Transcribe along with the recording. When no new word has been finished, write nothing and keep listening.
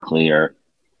clear.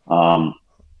 Um,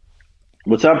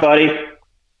 what's up, buddy?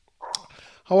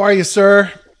 How are you,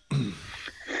 sir?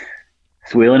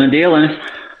 It's wheeling and dealing.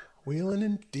 Wheeling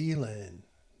and dealing,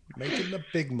 making the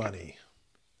big money.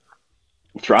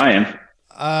 Trying.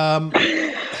 Um,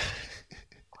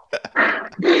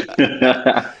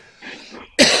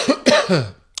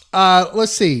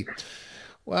 let's see.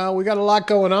 Well, we got a lot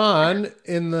going on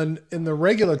in the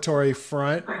regulatory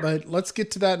front, but let's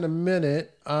get to that in a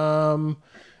minute.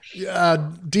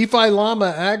 DeFi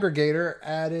Llama aggregator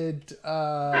added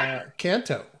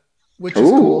Canto, which is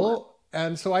Ooh. cool.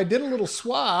 And so I did a little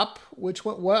swap, which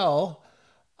went well.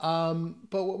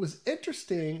 But what was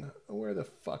interesting, where the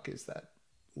fuck is that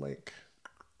link?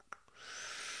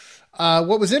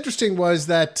 What was interesting was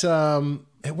that the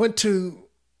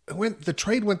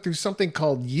trade went through something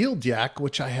called Yield Yak,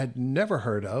 which I had never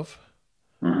heard of.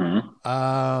 Hmm.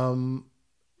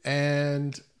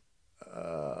 And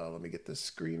let me get this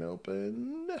screen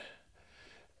open.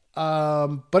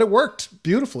 But it worked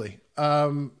beautifully.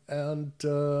 And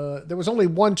there was only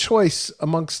one choice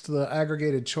amongst the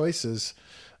aggregated choices,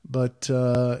 but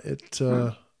it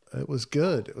was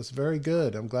good. It was very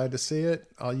good. I'm glad to see it.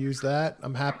 I'll use that.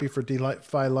 I'm happy for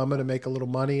DeFi Llama to make a little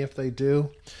money if they do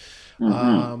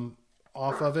Hmm.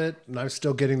 off of it, and I'm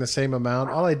still getting the same amount.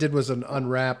 All I did was an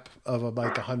unwrap of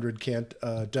like 100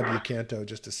 W Canto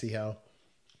just to see how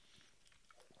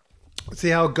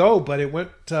it go, but it went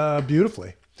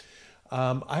beautifully.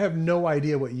 I have no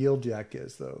idea what Yield Jack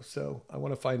is though, so I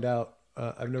want to find out.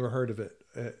 I've never heard of it.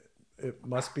 It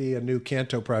must be a new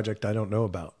Canto project I don't know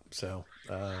about. So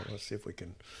let's see if we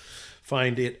can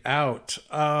find it out.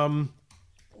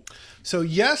 So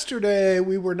yesterday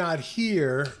we were not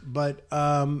here, but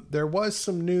there was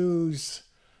some news.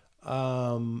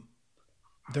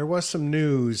 There was some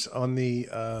news on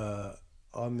the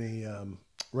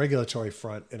regulatory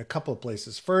front in a couple of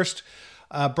places. First,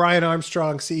 Brian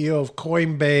Armstrong, CEO of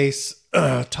Coinbase,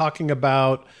 talking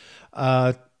about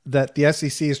that the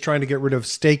SEC is trying to get rid of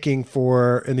staking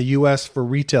in the U.S. for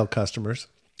retail customers.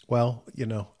 Well,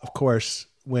 of course,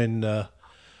 when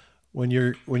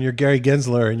you're Gary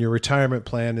Gensler and your retirement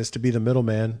plan is to be the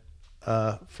middleman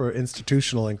for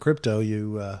institutional and crypto,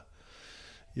 you're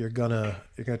gonna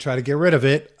try to get rid of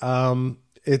it.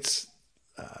 It's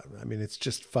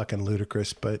just fucking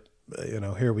ludicrous, but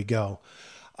here we go.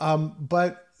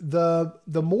 But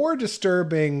the more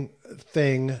disturbing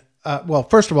thing, well,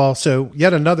 first of all, so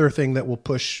yet another thing that will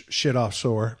push shit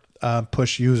offshore,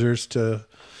 push users to,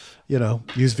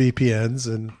 use VPNs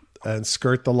and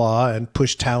skirt the law and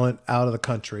push talent out of the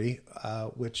country,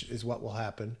 which is what will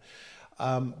happen.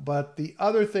 But the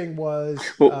other thing was,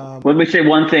 Well, let me say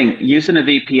one thing. Using a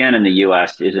VPN in the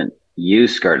US isn't you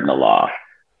skirting the law.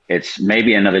 It's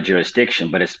maybe another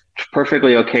jurisdiction, but it's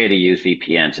perfectly okay to use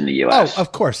VPNs in the oh, US.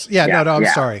 of course, yeah, Yeah, no, I'm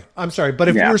yeah, sorry, But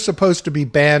if yeah. we're supposed to be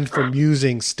banned from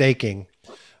using staking,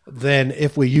 then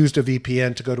if we used a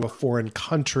VPN to go to a foreign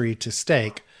country to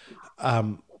stake,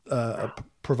 a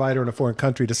provider in a foreign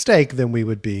country to stake, then we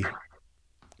would be,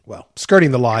 well,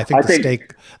 skirting the law. I think I the think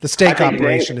stake they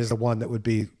operation is the one that would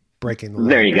be breaking the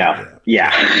there law. you But go.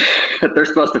 yeah, Yeah. yeah. They're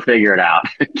supposed to figure it out.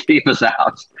 Keep us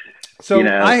out. You So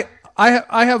know.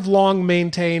 I have long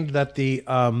maintained that the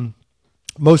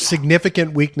most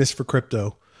significant weakness for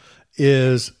crypto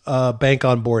is bank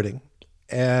onboarding,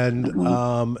 and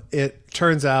Mhm. it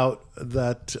turns out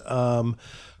that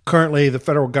currently the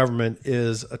federal government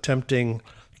is attempting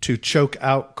to choke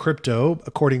out crypto,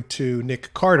 according to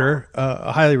Nick Carter,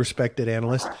 a highly respected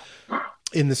analyst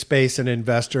in the space and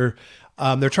investor.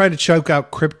 They're trying to choke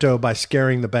out crypto by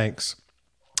scaring the banks.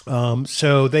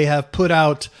 So they have put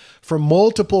out from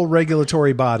multiple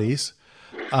regulatory bodies.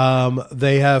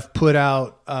 They have put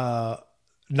out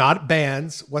not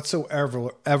bans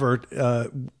whatsoever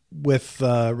with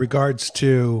regards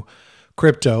to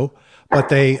crypto, but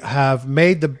they have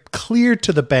made the clear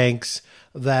to the banks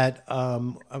that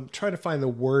I'm trying to find the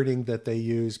wording that they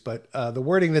use, but the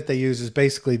wording that they use is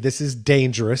basically this is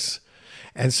dangerous.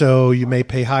 And so you may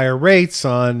pay higher rates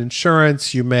on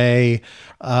insurance. You may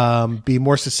be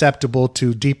more susceptible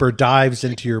to deeper dives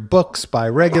into your books by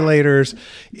regulators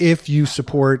if you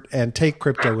support and take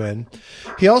crypto in.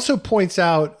 He also points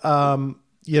out,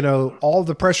 all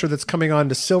the pressure that's coming on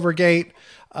to Silvergate,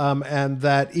 and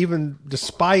that even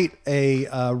despite a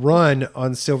run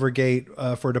on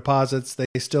Silvergate for deposits, they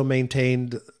still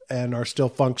maintained and are still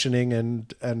functioning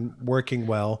and working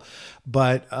well.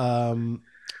 But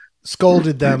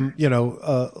scolded them,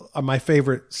 my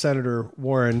favorite Senator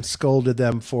Warren scolded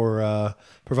them for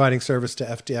providing service to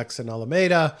FTX and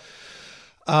Alameda.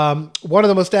 One of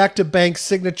the most active banks,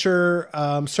 Signature,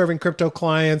 serving crypto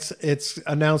clients. It's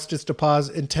announced its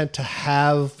intent to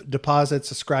have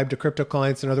deposits ascribed to crypto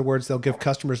clients. In other words, they'll give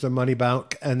customers their money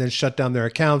back and then shut down their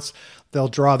accounts. They'll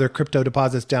draw their crypto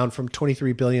deposits down from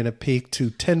 $23 billion at peak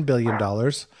to $10 billion.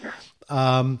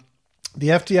 The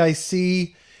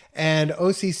FDIC and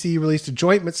OCC released a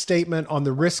joint statement on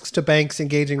the risks to banks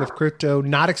engaging with crypto,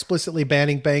 not explicitly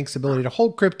banning banks' ability to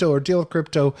hold crypto or deal with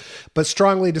crypto, but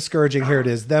strongly discouraging, here it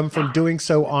is, them from doing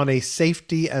so on a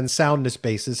safety and soundness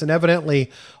basis. And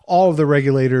evidently, all of the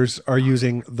regulators are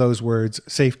using those words,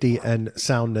 safety and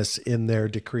soundness, in their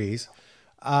decrees.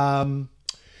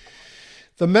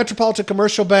 The Metropolitan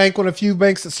Commercial Bank, one of the few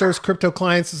banks that serves crypto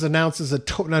clients, has announced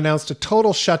a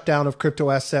total shutdown of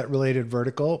crypto asset related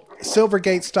vertical.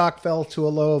 Silvergate stock fell to a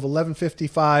low of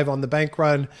 $11.55 on the bank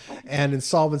run, and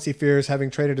insolvency fears having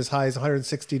traded as high as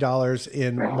 $160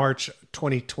 in March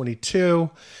 2022.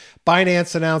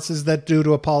 Binance announces that due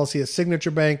to a policy at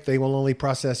Signature Bank, they will only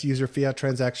process user fiat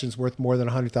transactions worth more than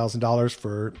 $100,000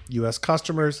 for U.S.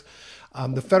 customers.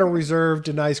 The Federal Reserve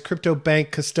denies crypto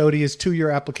bank Custodia's 2-year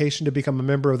application to become a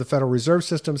member of the Federal Reserve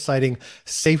System, citing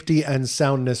safety and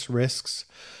soundness risks.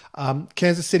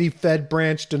 Kansas City Fed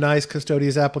branch denies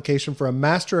Custodia's application for a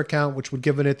master account, which would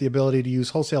give it the ability to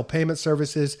use wholesale payment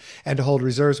services and to hold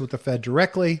reserves with the Fed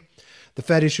directly. The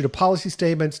Fed issued a policy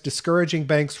statement discouraging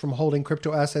banks from holding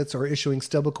crypto assets or issuing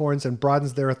stablecoins and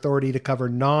broadens their authority to cover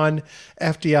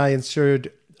non-FDI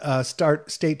insured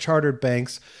state-chartered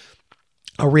banks,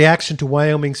 a reaction to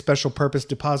Wyoming special purpose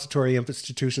depository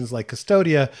institutions like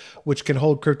Custodia, which can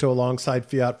hold crypto alongside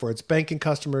fiat for its banking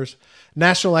customers.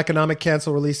 National Economic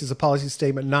Council releases a policy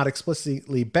statement not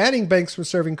explicitly banning banks from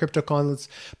serving crypto clients,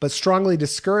 but strongly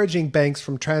discouraging banks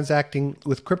from transacting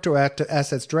with crypto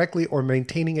assets directly or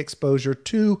maintaining exposure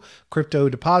to crypto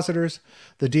depositors.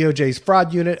 The DOJ's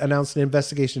fraud unit announced an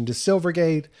investigation into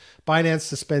Silvergate. Binance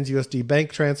suspends USD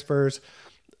bank transfers.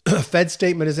 Fed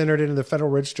statement is entered into the Federal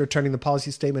Register, turning the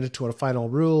policy statement into a final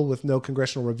rule with no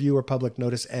congressional review or public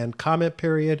notice and comment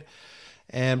period.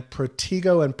 And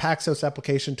Protego and Paxos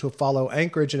application to follow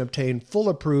Anchorage and obtain full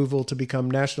approval to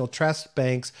become national trust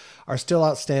banks are still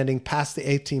outstanding past the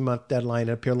 18-month deadline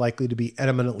and appear likely to be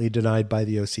eminently denied by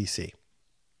the OCC.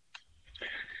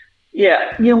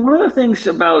 Yeah, one of the things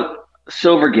about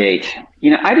Silvergate,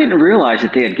 I didn't realize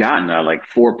that they had gotten a like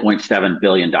 $4.7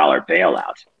 billion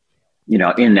bailout.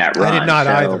 In that run. I did not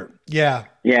either. Yeah.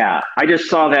 Yeah. I just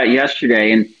saw that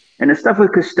yesterday. And the stuff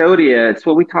with Custodia, it's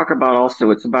what we talk about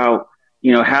also. It's about,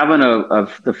 having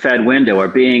the Fed window or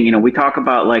being, we talk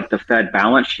about like the Fed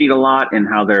balance sheet a lot and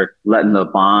how they're letting the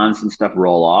bonds and stuff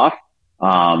roll off.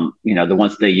 The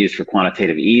ones they use for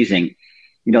quantitative easing,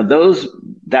 those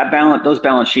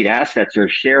balance sheet assets are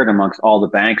shared amongst all the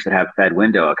banks that have Fed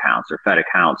window accounts or Fed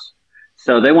accounts.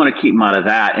 So they want to keep them out of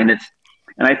that. And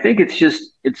I think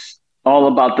it's all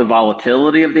about the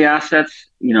volatility of the assets,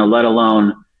 let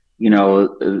alone,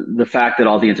 the fact that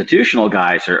all the institutional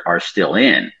guys are still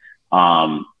in.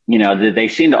 They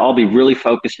seem to all be really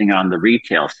focusing on the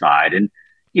retail side. And,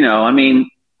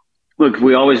 look,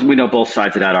 we know both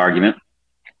sides of that argument.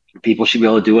 People should be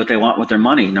able to do what they want with their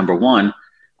money, number one.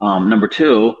 Number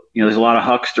two, there's a lot of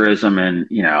hucksterism and,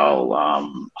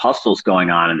 hustles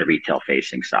going on in the retail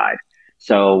facing side.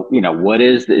 So, what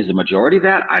is the majority of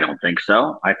that? I don't think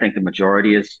so. I think the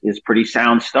majority is pretty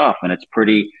sound stuff, and it's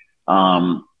pretty,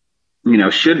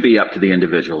 should be up to the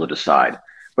individual to decide.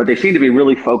 But they seem to be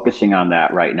really focusing on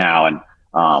that right now. And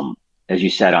as you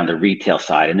said, on the retail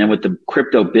side, and then with the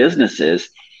crypto businesses,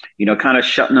 kind of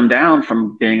shutting them down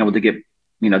from being able to get,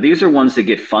 these are ones that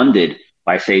get funded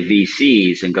by, say,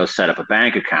 VCs and go set up a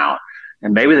bank account.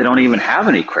 And maybe they don't even have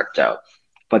any crypto,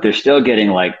 but they're still getting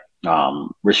like,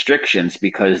 restrictions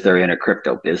because they're in a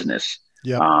crypto business.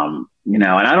 Yeah. And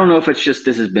I don't know if it's just,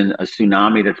 this has been a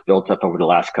tsunami that's built up over the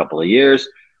last couple of years,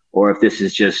 or if this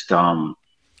is just,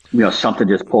 something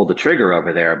just pulled the trigger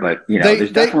over there, but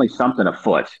there's definitely something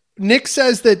afoot. Nick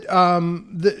says that,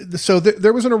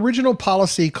 there was an original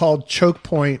policy called choke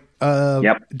point,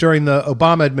 during the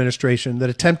Obama administration that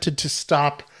attempted to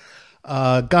stop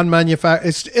gun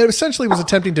manufacturers. It essentially was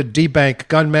attempting to debank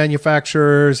gun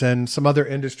manufacturers and some other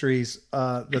industries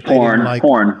that they didn't like.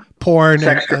 Porn, porn.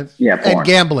 And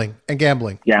gambling,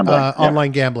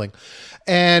 online gambling.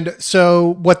 And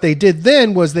so what they did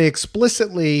then was they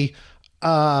explicitly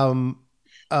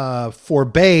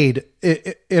forbade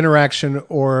interaction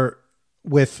or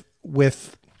with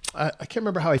I can't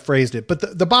remember how I phrased it,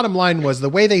 but the bottom line was the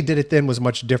way they did it then was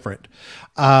much different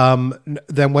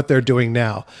than what they're doing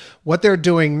now. What they're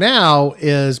doing now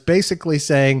is basically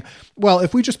saying, well,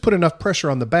 if we just put enough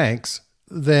pressure on the banks,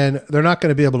 then they're not going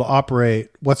to be able to operate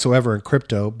whatsoever in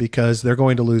crypto because they're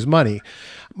going to lose money.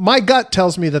 My gut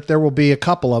tells me that there will be a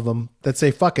couple of them that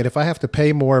say, fuck it, if I have to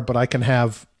pay more, but I can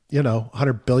have,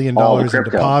 $100 billion in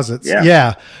deposits.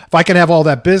 Yeah. If I can have all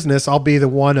that business, I'll be the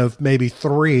one of maybe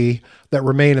 3 that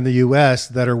remain in the US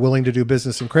that are willing to do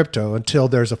business in crypto until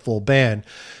there's a full ban.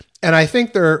 And I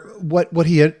think what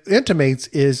he intimates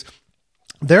is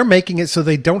they're making it so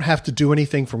they don't have to do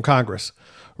anything from Congress,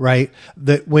 right?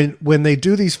 That when they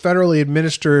do these federally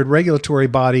administered regulatory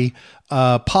body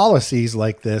policies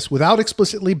like this without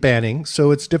explicitly banning,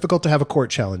 so it's difficult to have a court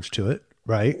challenge to it,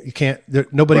 right? You can't,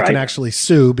 nobody can actually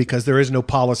sue because there is no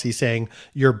policy saying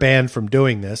you're banned from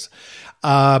doing this.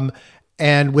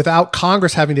 And without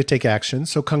Congress having to take action,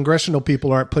 so congressional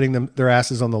people aren't putting their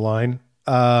asses on the line,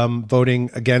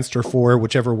 voting against or for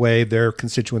whichever way their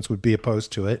constituents would be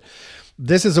opposed to it.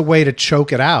 This is a way to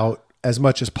choke it out as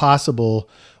much as possible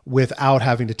without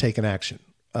having to take an action,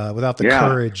 without the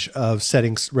courage of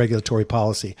setting regulatory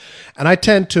policy. And I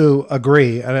tend to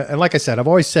agree. And like I said, I've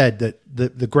always said that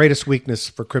the greatest weakness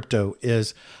for crypto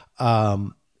is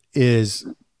this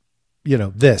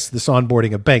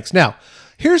onboarding of banks. Now,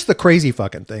 here's the crazy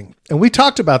fucking thing. And we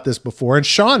talked about this before, and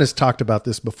Sean has talked about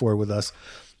this before with us.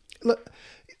 Look,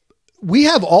 we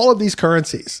have all of these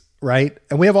currencies, right?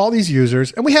 And we have all these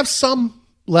users, and we have some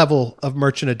level of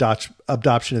merchant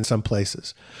adoption in some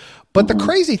places. But the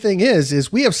crazy thing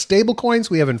is we have stable coins,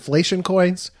 we have inflation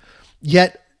coins,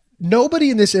 yet nobody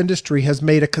in this industry has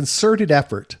made a concerted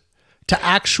effort to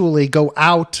actually go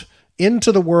out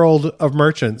into the world of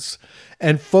merchants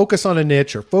and focus on a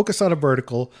niche or focus on a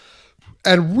vertical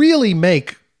and really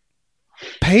make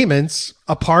payments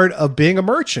a part of being a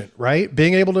merchant, right?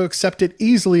 Being able to accept it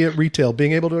easily at retail,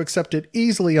 being able to accept it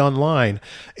easily online.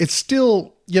 It's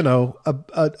still,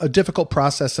 a difficult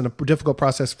process and a difficult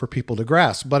process for people to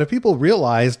grasp. But if people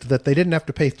realized that they didn't have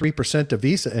to pay 3% to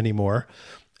Visa anymore,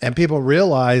 and people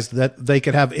realized that they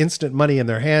could have instant money in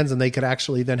their hands and they could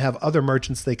actually then have other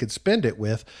merchants they could spend it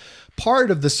with,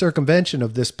 part of the circumvention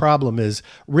of this problem is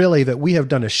really that we have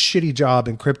done a shitty job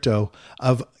in crypto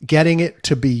of getting it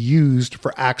to be used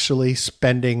for actually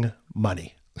spending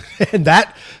money. And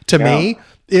that, to me,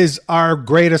 is our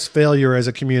greatest failure as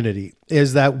a community,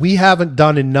 is that we haven't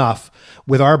done enough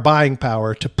with our buying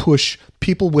power to push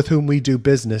people with whom we do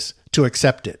business to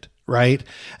accept it. Right.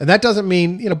 And that doesn't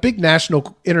mean, big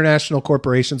international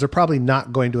corporations are probably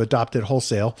not going to adopt it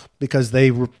wholesale because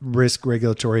they risk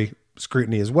regulatory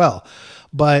scrutiny as well.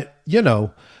 But,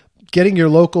 getting your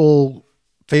local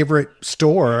favorite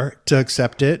store to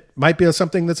accept it might be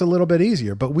something that's a little bit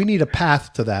easier, but we need a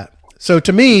path to that. So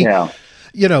to me,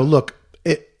 look,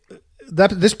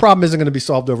 this problem isn't going to be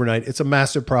solved overnight. It's a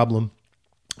massive problem.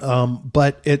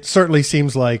 But it certainly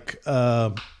seems like,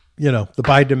 the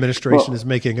Biden administration is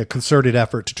making a concerted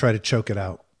effort to try to choke it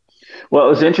out. Well, it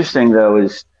was interesting though,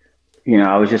 is,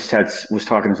 I was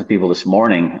talking to some people this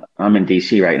morning. I'm in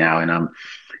DC right now,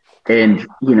 and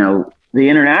the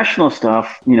international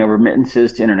stuff,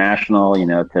 remittances to international,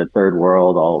 to third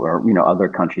world, other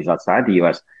countries outside the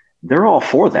US, they're all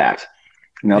for that,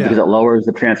 because it lowers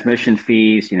the transmission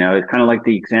fees. It's kind of like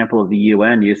the example of the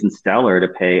UN using Stellar to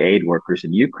pay aid workers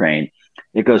in Ukraine.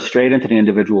 It goes straight into the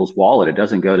individual's wallet. It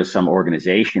doesn't go to some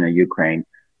organization in Ukraine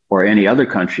or any other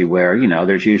country where,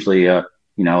 there's usually a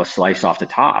slice off the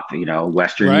top,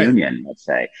 Western Union, let's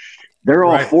say. They're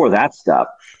all for that stuff.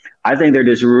 I think they're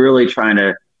just really trying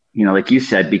to, like you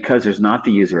said, because there's not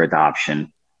the user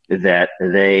adoption, that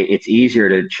it's easier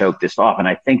to choke this off. And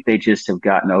I think they just have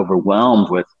gotten overwhelmed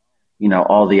with,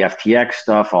 all the FTX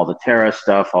stuff, all the Terra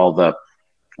stuff, all the,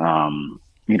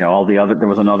 all the other, there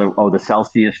was another, the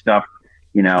Celsius stuff.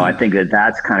 I think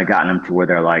that's kind of gotten them to where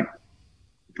they're like,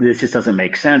 this just doesn't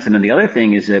make sense. And then the other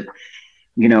thing is that,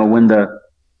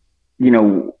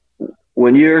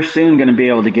 when you're soon going to be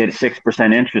able to get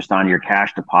 6% interest on your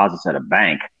cash deposits at a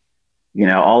bank,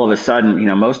 all of a sudden,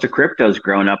 most of crypto's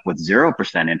grown up with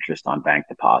 0% interest on bank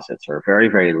deposits, or very,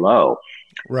 very low.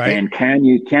 Right. And can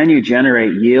you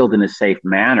generate yield in a safe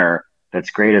manner that's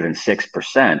greater than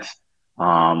 6%?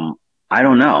 I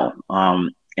don't know.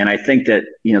 And I think that,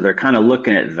 they're kind of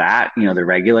looking at that, the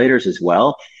regulators as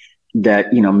well,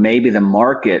 that, maybe the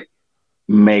market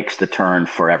makes the turn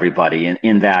for everybody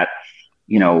in that,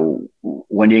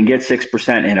 when you can get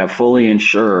 6% in a fully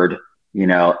insured,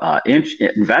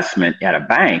 investment at a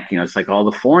bank, it's like all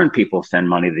the foreign people send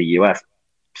money to the U.S.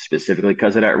 specifically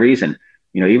because of that reason.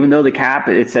 Even though the cap,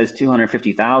 it says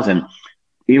 250,000,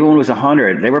 even when it was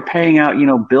 100, they were paying out,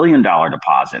 $1 billion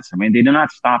deposits. I mean, they do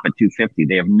not stop at 250.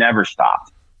 They have never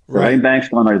stopped. Right. Banks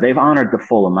they've honored the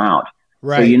full amount.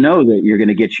 Right. So that you're going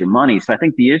to get your money. So I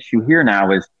think the issue here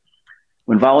now is,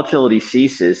 when volatility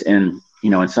ceases in,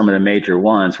 in some of the major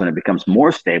ones, when it becomes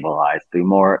more stabilized through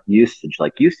more usage,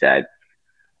 like you said,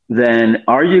 then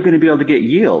are you going to be able to get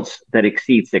yields that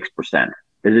exceed 6%?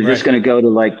 Is it just Right. going to go to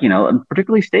like,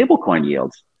 particularly stablecoin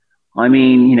yields? I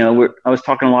mean, I was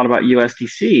talking a lot about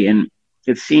USDC, and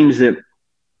it seems that,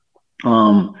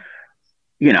 um,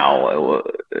 you know,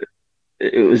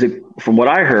 it was from what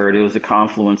I heard, it was a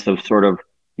confluence of sort of,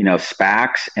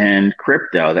 SPACs and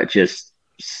crypto that just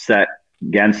set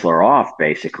Gensler off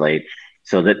basically,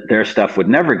 so that their stuff would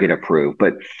never get approved.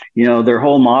 But their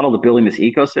whole model of building this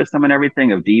ecosystem and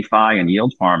everything of DeFi and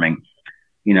yield farming,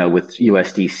 with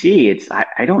USDC,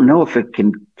 I don't know if it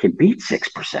can beat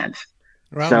 6%.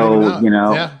 Well, maybe So,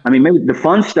 not. Yeah. I mean, maybe the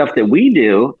fun stuff that we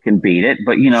do can beat it,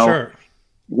 but Sure.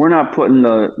 we're not putting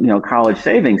the college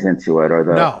savings into it, or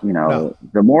the No. No.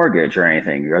 the mortgage or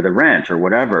anything, or the rent or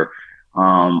whatever.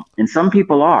 And some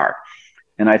people are,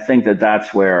 and I think that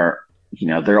that's where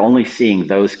they're only seeing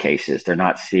those cases. They're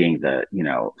not seeing the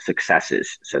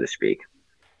successes, so to speak.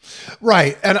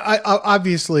 Right. And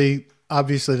obviously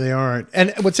they aren't.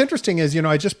 And what's interesting is,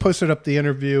 I just posted up the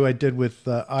interview I did with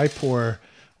IPOR,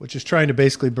 which is trying to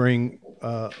basically bring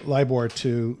LIBOR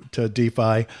to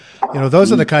DeFi.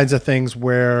 Those are the kinds of things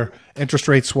where interest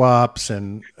rate swaps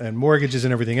and mortgages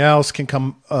and everything else can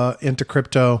come into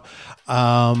crypto.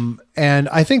 And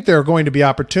I think there are going to be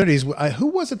opportunities. Who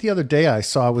was it the other day I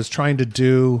saw was trying to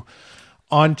do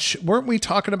weren't we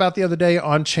talking about the other day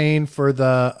on chain for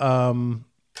the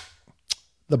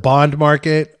bond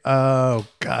market? Oh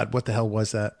God, what the hell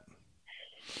was that?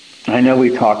 I know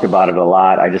we talked about it a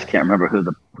lot. I just can't remember who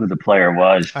the player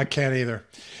was. I can't either.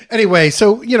 Anyway,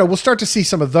 so we'll start to see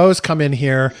some of those come in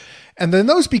here, and then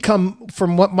those become,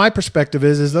 from what my perspective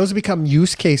is those become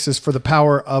use cases for the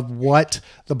power of what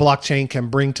the blockchain can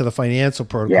bring to the financial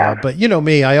protocol. Yeah. But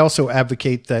me, I also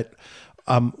advocate that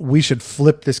we should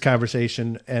flip this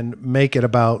conversation and make it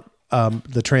about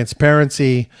the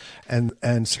transparency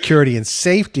and security and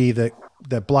safety that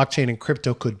blockchain and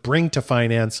crypto could bring to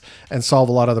finance and solve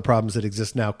a lot of the problems that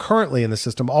exist now currently in the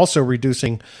system. Also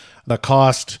reducing the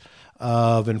cost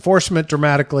of enforcement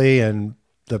dramatically and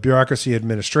the bureaucracy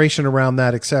administration around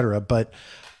that, et cetera. But,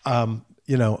 I'm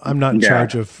not in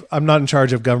charge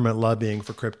of government lobbying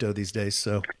for crypto these days.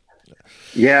 So.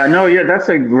 Yeah, no, yeah, that's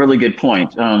a really good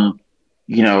point. And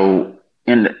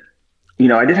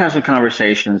I did have some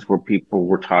conversations where people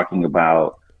were talking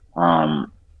about,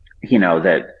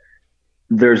 that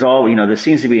there's there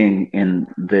seems to be in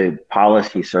the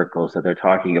policy circles that they're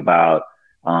talking about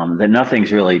that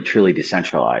nothing's really truly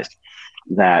decentralized.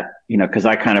 That, because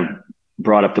I kind of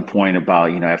brought up the point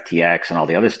about, FTX and all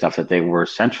the other stuff, that they were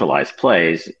centralized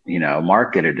plays,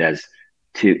 marketed as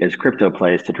crypto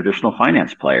plays to traditional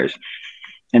finance players.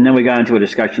 And then we got into a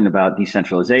discussion about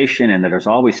decentralization and that there's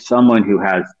always someone who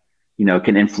has,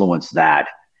 can influence that.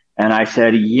 And I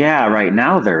said, yeah, right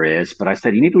now there is. But I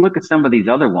said, you need to look at some of these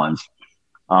other ones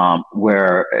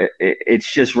where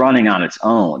it's just running on its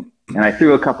own. And I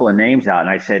threw a couple of names out and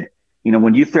I said,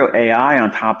 when you throw AI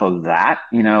on top of that,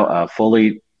 a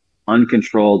fully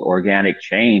uncontrolled organic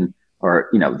chain or,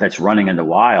 that's running in the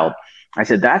wild, I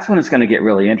said, that's when it's going to get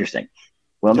really interesting.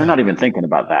 Well, they're not even thinking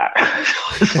about that.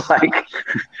 It's like,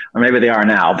 or maybe they are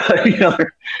now, but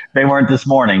they weren't this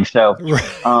morning. So,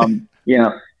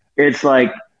 it's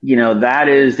like, that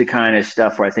is the kind of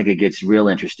stuff where I think it gets real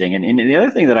interesting. And the other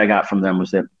thing that I got from them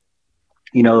was that,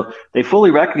 they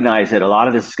fully recognize that a lot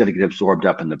of this is going to get absorbed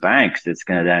up in the banks. It's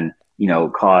going to then,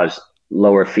 cause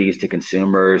lower fees to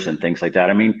consumers and things like that.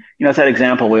 I mean, it's that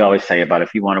example we always say about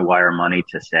if you want to wire money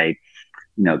to, say,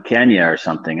 Kenya or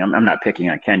something. I'm not picking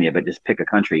on Kenya, but just pick a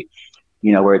country,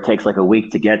 where it takes like a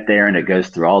week to get there and it goes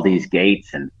through all these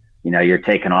gates and, you're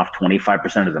taking off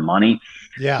 25% of the money,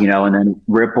 and then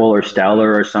Ripple or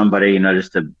Stellar or somebody,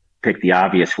 just to pick the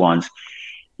obvious ones,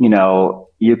 you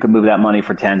can move that money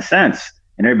for 10 cents.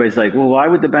 And everybody's like, well, why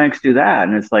would the banks do that?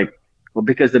 And it's like, well,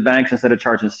 because the banks, instead of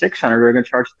charging 600, are going to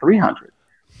charge 300.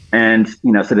 And,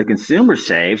 so the consumer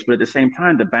saves, but at the same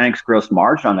time, the bank's gross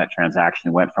margin on that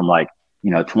transaction went from like,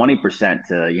 20%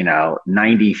 to,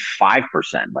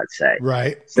 95%, let's say.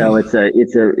 Right. So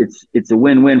it's a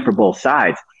win-win for both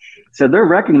sides. So they're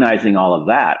recognizing all of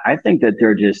that. I think that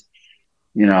they're just,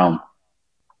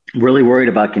 really worried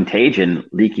about contagion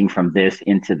leaking from this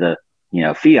into the,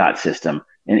 fiat system.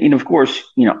 And of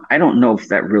course, I don't know if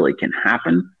that really can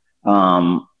happen,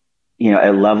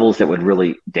 at levels that would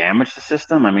really damage the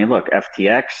system. I mean, look,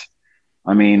 FTX,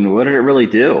 what did it really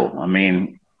do?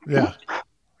 Yeah.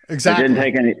 Exactly. It didn't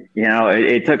take any,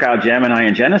 it took out Gemini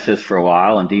and Genesis for a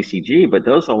while and DCG, but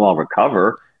those will all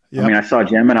recover. Yep. I saw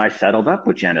Gemini settled up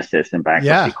with Genesis in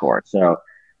bankruptcy court. So,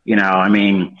 I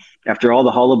mean, after all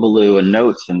the hullabaloo and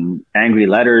notes and angry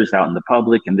letters out in the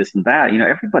public and this and that,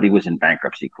 everybody was in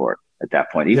bankruptcy court at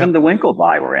that point. Even Yep. the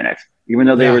Winklevi were in it, even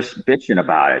though they were Yeah. bitching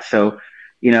about it. So,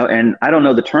 and I don't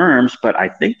know the terms, but I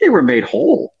think they were made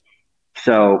whole.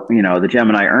 So, the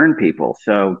Gemini earned people.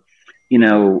 So, you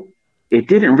know, it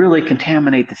didn't really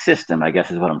contaminate the system, I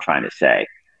guess is what I'm trying to say.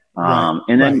 Right.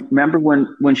 And Right. then remember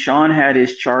when Sean had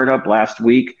his chart up last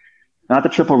week, not the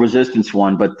triple resistance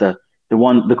one, but the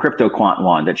one, the crypto quant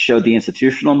one that showed the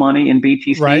institutional money in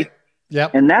BTC. Right.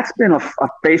 Yep. And that's been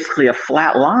basically a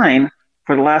flat line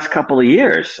for the last couple of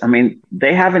years. I mean,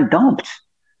 they haven't dumped.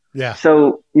 Yeah.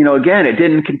 So, again, it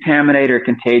didn't contaminate or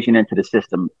contagion into the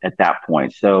system at that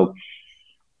point. So,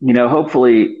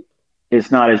 hopefully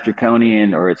it's not as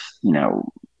draconian, or it's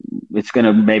going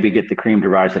to maybe get the cream to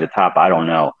rise to the top. I don't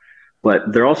know.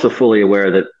 But they're also fully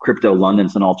aware that crypto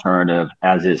London's an alternative,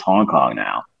 as is Hong Kong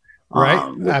now, Right.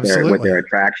 with their Absolutely.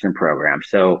 attraction program.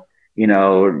 So,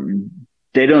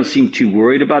 they don't seem too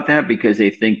worried about that because they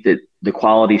think that the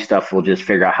quality stuff will just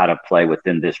figure out how to play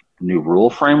within this new rule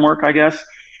framework, I guess.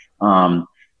 Um,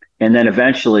 and then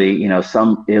eventually,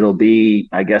 it'll be,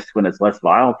 I guess, when it's less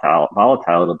volatile,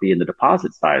 it'll be in the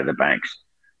deposit side of the banks,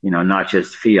 not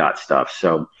just fiat stuff.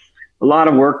 So a lot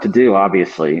of work to do,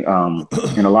 obviously,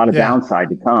 and a lot of Yeah. downside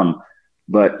to come.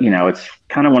 But, it's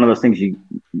kind of one of those things you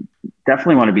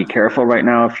definitely want to be careful right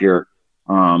now if you're,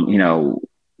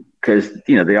 because,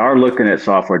 they are looking at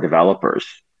software developers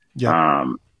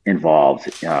Yep.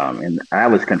 involved, and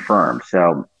that was confirmed.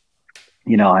 So,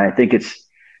 I think it's,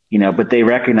 but they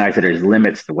recognize that there's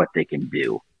limits to what they can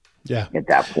do Yeah. at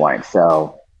that point.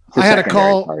 So it's a I had a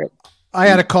secondary call. target. I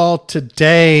had a call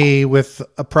today with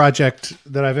a project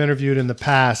that I've interviewed in the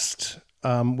past,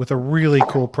 with a really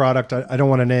cool product. I don't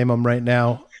want to name them right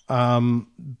now,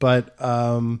 but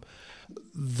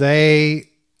they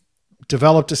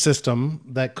developed a system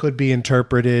that could be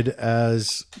interpreted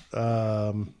as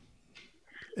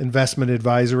investment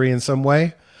advisory in some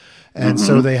way. And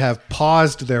so they have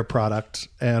paused their product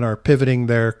and are pivoting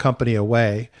their company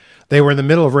away. They were in the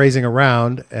middle of raising a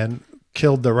round and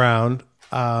killed the round,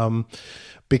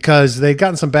 because they'd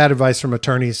gotten some bad advice from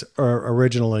attorneys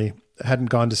originally, hadn't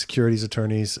gone to securities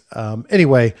attorneys.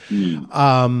 Anyway,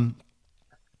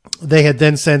 they had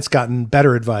then since gotten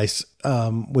better advice,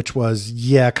 which was,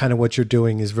 kind of what you're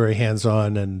doing is very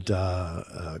hands-on and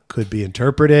could be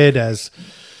interpreted as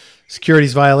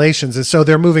securities violations. And so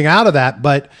they're moving out of that.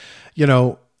 But,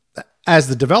 as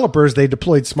the developers, they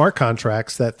deployed smart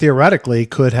contracts that theoretically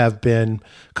could have been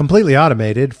completely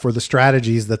automated for the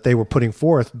strategies that they were putting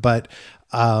forth. But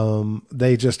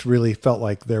they just really felt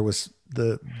like there was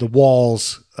the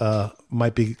walls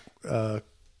might be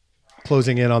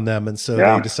closing in on them. And so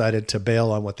they decided to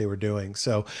bail on what they were doing.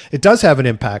 So it does have an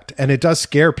impact, and it does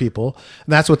scare people.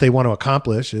 And that's what they want to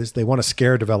accomplish, is they want to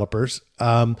scare developers.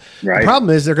 The problem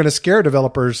is they're going to scare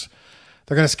developers.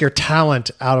 They're going to scare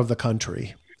talent out of the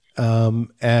country. And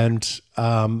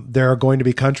there are going to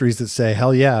be countries that say,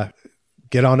 hell yeah,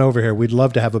 get on over here. We'd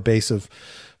love to have a base of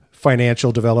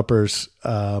financial developers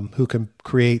who can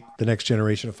create the next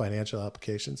generation of financial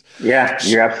applications. Yeah,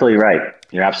 you're absolutely right.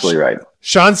 You're absolutely right.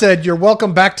 Sean said, "You're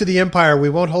welcome back to the Empire. We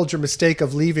won't hold your mistake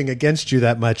of leaving against you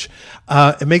that much."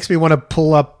 It makes me want to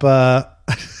pull up the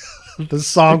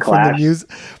song from the music.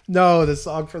 No, the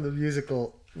song from the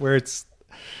musical where it's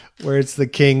the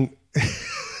king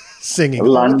singing.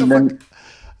 London.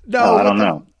 No, I don't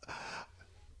know.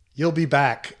 You'll be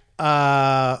back.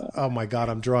 Oh my God,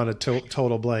 I'm drawing a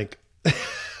total blank.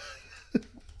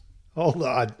 Hold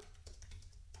on.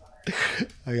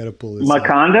 I got to pull this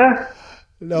Maconda? up.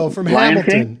 No, from Lion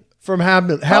Hamilton. King? From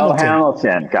Hamilton. Oh,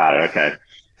 Hamilton. Got it. Okay.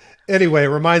 Anyway, it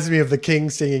reminds me of the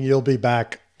king singing "You'll Be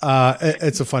Back."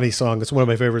 It's a funny song. It's one of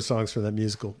my favorite songs from that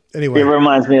musical. Anyway. It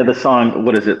reminds me of the song,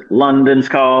 what is it? London's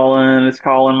Calling, It's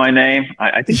Calling My Name.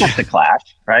 I think that's The Clash,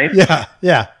 right?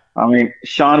 Yeah. I mean,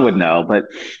 Sean would know, but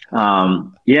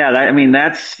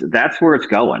that's where it's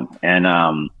going. And,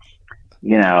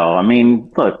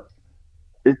 look,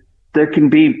 there can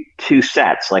be two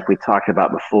sets, like we talked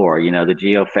about before, the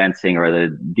geofencing or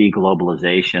the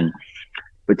deglobalization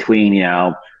between,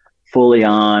 fully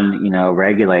on,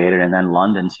 regulated, and then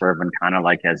London serving kind of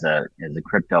like as a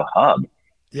crypto hub.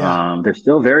 Yeah. They're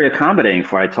still very accommodating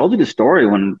for. I told you the story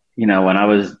when I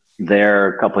was there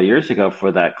a couple of years ago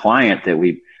for that client that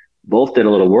we both did a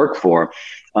little work for.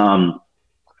 When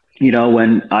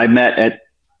I met at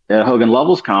Hogan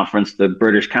Lovells conference, the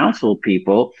British Council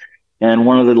people, and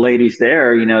one of the ladies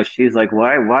there, she's like,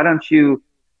 why don't you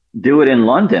do it in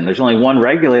London? There's only one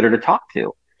regulator to talk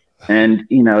to. And,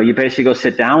 you basically go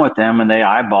sit down with them and they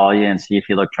eyeball you and see if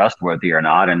you look trustworthy or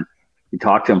not. And, you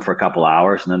talk to them for a couple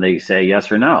hours, and then they say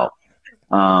yes or no.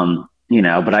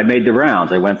 But I made the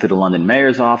rounds. I went through the London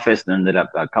mayor's office, and ended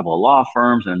up a couple of law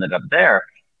firms, and ended up there.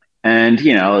 And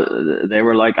they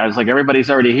were like, I was like, everybody's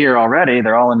already here already.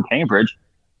 They're all in Cambridge,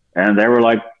 and they were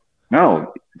like,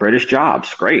 no, British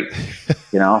jobs, great.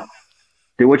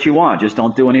 Do what you want, just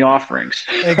don't do any offerings.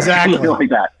 Exactly. Like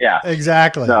that. Yeah.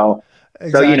 Exactly. So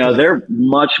they're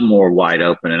much more wide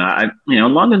open, and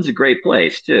London's a great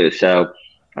place too. So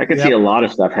I could see a lot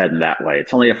of stuff heading that way.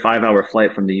 It's only a 5-hour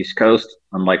flight from the East Coast,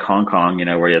 unlike Hong Kong,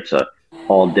 where it's a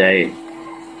all day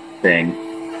thing.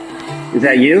 Is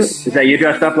that you? Is that you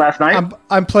dressed up last night?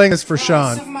 I'm playing this for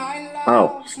Sean.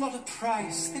 Oh. Not a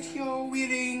price that you're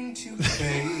willing to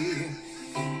pay.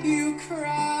 You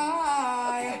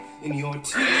cry in your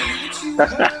tears, you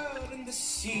hurl in the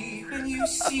sea when you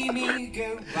see me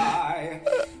go by.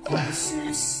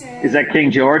 Is that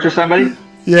King George or somebody?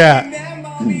 Yeah.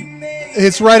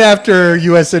 It's right after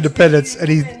U.S. independence, and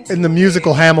in the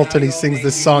musical Hamilton, he sings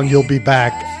this song, "You'll Be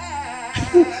Back."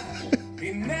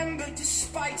 Remember,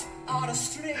 despite our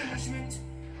estrangement,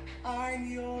 I'm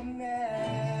your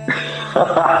man.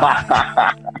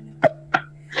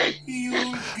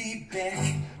 You'll be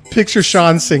back. Picture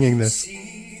Sean singing this.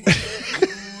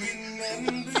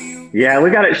 Yeah, we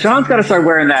got it. Sean's got to start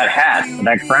wearing that hat,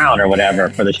 that crown, or whatever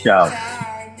for the show.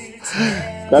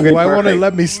 Why won't it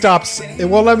let me stop? It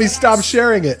won't let me stop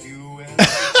sharing it.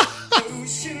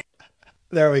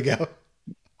 There we go.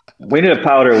 We need a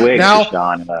powder wig for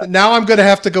Sean. Now I'm going to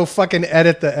have to go fucking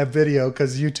edit the video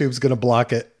because YouTube's going to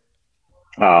block it.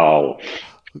 Oh.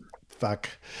 Fuck.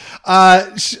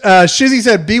 Shizzy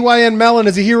said, BYN Mellon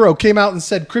is a hero. Came out and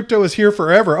said crypto is here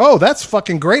forever. Oh, that's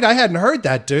fucking great. I hadn't heard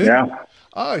that, dude. Yeah.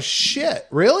 Oh, shit.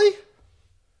 Really?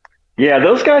 Yeah,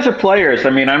 those guys are players. I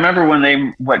mean, I remember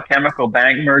when Chemical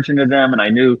Bank merged into them, and I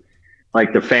knew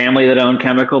like the family that owned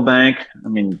Chemical Bank. I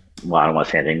mean, well, I don't want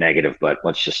to say anything negative, but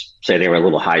let's just say they were a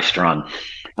little high strung.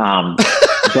 But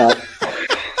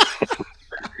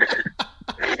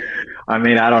I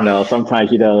mean, I don't know. Sometimes,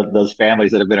 those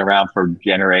families that have been around for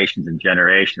generations and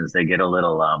generations, they get a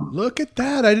little. Look at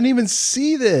that. I didn't even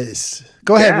see this.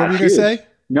 Go ahead. What were you going to say?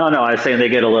 No, I was saying they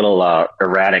get a little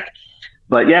erratic.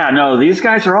 But yeah, no, these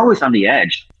guys are always on the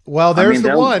edge. Well, there's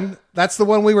the one. That's the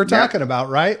one we were talking about,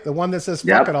 right? The one that says,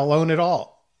 fuck it, I'll own it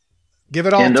all. Give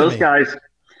it all to me.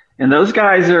 And those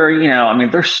guys are,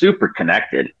 they're super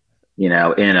connected, in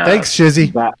a Thanks,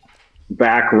 Shizzy.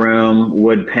 Back room,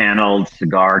 wood paneled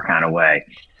cigar kind of way.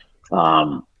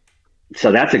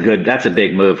 So that's a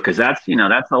big move because that's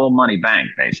the old money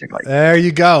bank, basically. There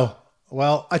you go.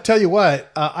 Well, I tell you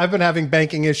what, I've been having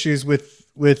banking issues with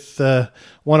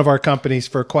one of our companies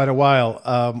for quite a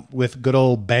while, with good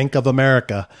old Bank of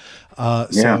America.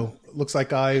 So looks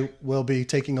like I will be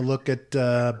taking a look at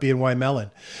BNY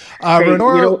Mellon.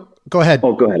 Renoro, go ahead.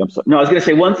 Oh, go ahead. I'm sorry. No, I was going to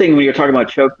say one thing when you were talking about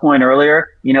choke point earlier.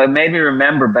 It made me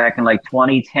remember back in like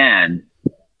 2010,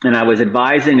 and I was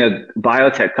advising a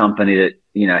biotech company that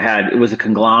it was a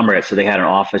conglomerate, so they had an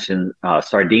office in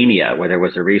Sardinia where there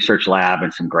was a research lab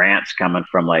and some grants coming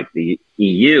from like the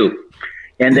EU.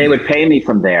 And they would pay me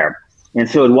from there. And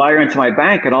so it would wire into my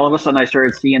bank. And all of a sudden I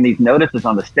started seeing these notices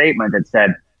on the statement that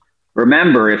said,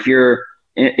 remember, if you're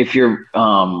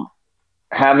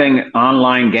having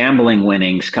online gambling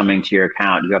winnings coming to your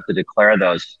account, you have to declare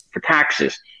those for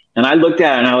taxes. And I looked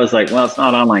at it and I was like, well, it's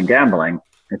not online gambling.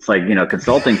 It's like,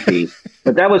 consulting fees.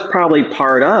 But that was probably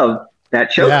part of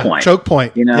that choke point. Choke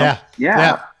point. Yeah.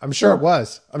 I'm sure it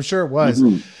was.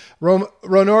 Mm-hmm.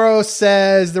 Ronoro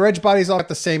says the reg bodies all got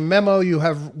the same memo. You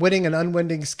have winning and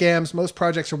unwinding scams. Most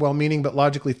projects are well-meaning but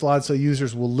logically flawed, so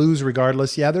users will lose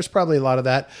regardless. Yeah, there's probably a lot of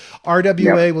that.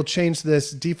 RWA will change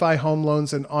this. DeFi home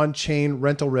loans and on-chain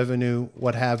rental revenue,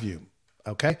 what have you.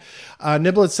 Okay.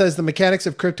 Niblet says the mechanics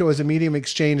of crypto as a medium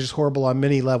exchange is horrible on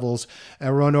many levels. And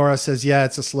Ronora says, yeah,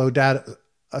 it's a slow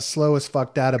as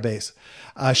fuck database.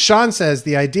 Sean says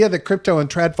the idea that crypto and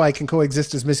TradFi can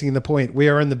coexist is missing the point. We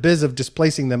are in the biz of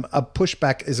displacing them. A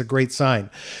pushback is a great sign.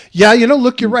 Yeah,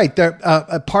 look, you're right. There,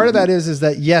 a part of that is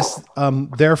that yes,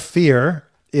 their fear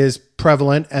is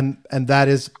prevalent, and that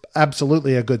is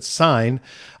absolutely a good sign.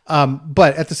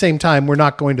 But at the same time, we're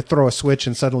not going to throw a switch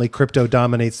and suddenly crypto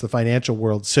dominates the financial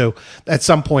world. So at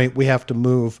some point, we have to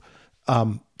move.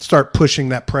 Start pushing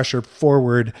that pressure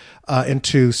forward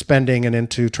into spending and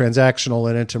into transactional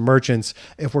and into merchants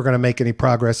if we're going to make any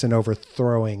progress in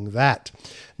overthrowing that.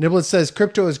 Niblet says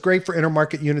crypto is great for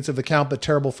intermarket units of account, but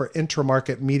terrible for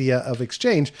intramarket media of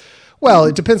exchange. Well,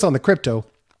 it depends on the crypto.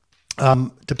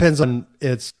 Depends on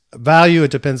its value.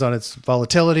 It depends on its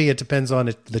volatility. It depends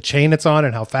on the chain it's on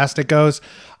and how fast it goes.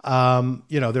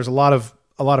 There's a lot of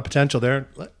potential there.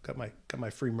 Got my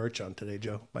free merch on today,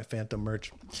 Joe. My Phantom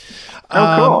merch.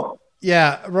 Oh, cool.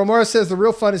 Yeah, Romero says the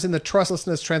real fun is in the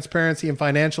trustlessness, transparency, and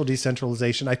financial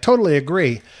decentralization. I totally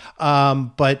agree.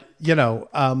 But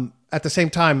at the same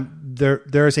time,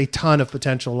 there is a ton of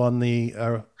potential on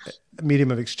the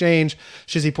medium of exchange.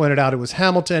 Shizzy pointed out it was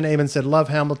Hamilton. Eamon said, love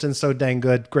Hamilton. So dang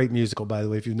good. Great musical, by the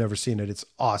way. If you've never seen it, it's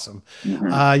awesome.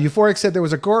 Euphoric said there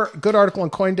was a good article on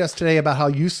CoinDesk today about how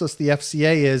useless the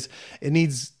FCA is. It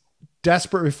needs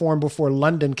desperate reform before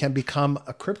London can become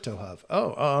a crypto hub.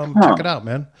 Check it out,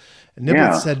 man.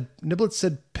 Niblet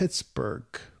said Pittsburgh.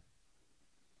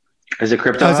 Is it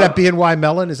crypto? Is that BNY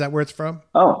Mellon? Is that where it's from?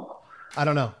 Oh, I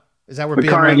don't know. Is that where the BNY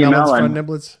Carnegie Mellon's Mellon. from,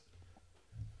 Niblets?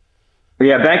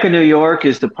 Yeah, Bank of New York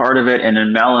is the part of it, and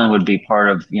then Mellon would be part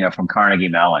of, from Carnegie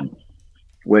Mellon,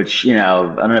 which, I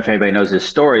don't know if anybody knows this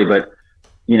story, but,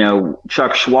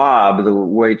 Chuck Schwab, the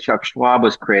way Chuck Schwab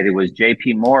was created was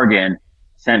JP Morgan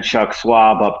sent Chuck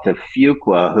Schwab up to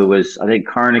Fuqua, who was, I think,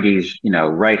 Carnegie's,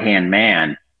 right-hand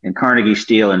man, and Carnegie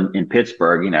Steel in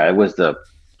Pittsburgh. It was the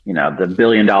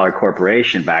billion-dollar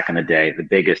corporation back in the day, the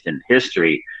biggest in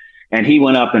history. And he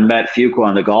went up and met Fuqua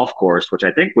on the golf course, which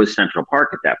I think was Central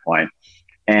Park at that point,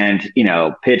 and,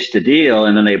 pitched a deal,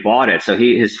 and then they bought it. So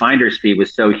his finder's fee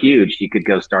was so huge, he could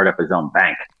go start up his own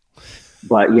bank.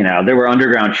 But, there were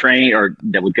underground train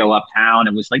that would go uptown.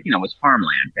 It was like, it was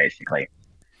farmland, basically.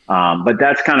 But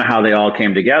that's kind of how they all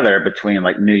came together between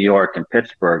like New York and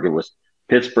Pittsburgh. It was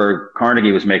Pittsburgh,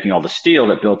 Carnegie was making all the steel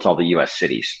that built all the U.S.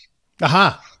 cities.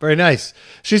 Aha, very nice.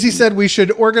 Shizzy said we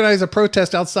should organize a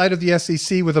protest outside of the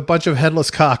SEC with a bunch of headless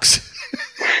cocks.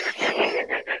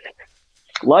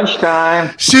 Lunchtime.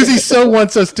 Shizzy so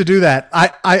wants us to do that.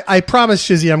 I promise,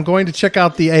 Shizzy, I'm going to check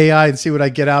out the AI and see what I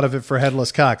get out of it for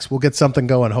headless cocks. We'll get something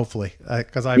going, hopefully,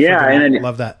 because I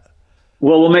love that.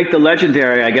 Well, we'll make the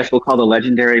legendary. I guess we'll call the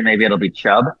legendary. Maybe it'll be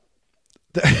Chubb.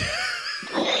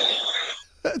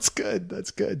 That's good.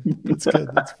 That's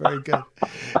very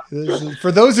good.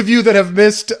 For those of you that have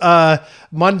missed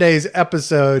Monday's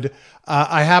episode,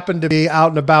 I happened to be out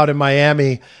and about in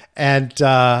Miami and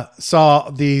saw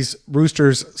these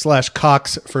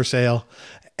roosters/cocks for sale,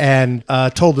 and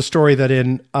told the story that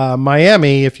in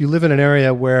Miami, if you live in an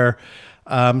area where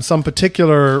some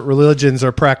particular religions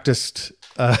are practiced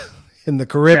in the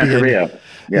Caribbean,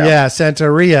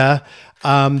 Santeria,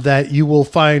 that you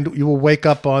will wake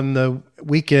up on the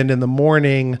weekend in the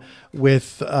morning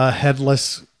with a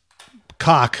headless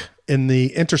cock in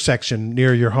the intersection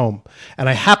near your home. And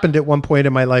I happened at one point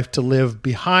in my life to live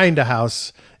behind a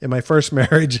house in my first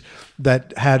marriage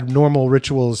that had normal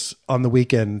rituals on the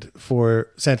weekend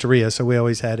for Santeria. So we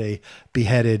always had a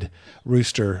beheaded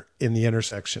rooster in the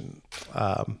intersection.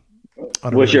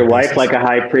 Was your wife like a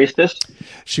high priestess?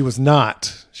 She was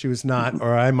not.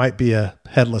 Or I might be a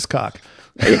headless cock.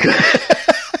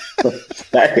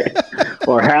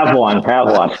 Or have one.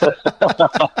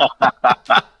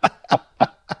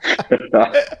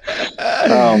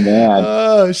 Oh man.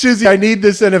 Shizzy, I need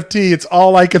this NFT. It's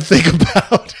all I can think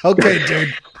about. Okay,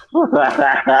 dude.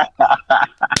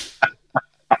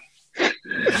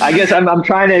 I guess I'm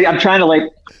trying to like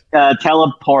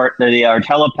teleport or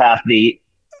telepath the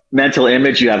mental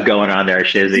image you have going on there,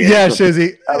 Shizzy. Yeah,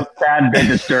 Shizzy. A sad bit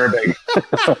disturbing.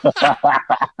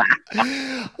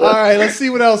 All right, let's see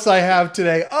what else I have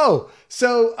today. Oh,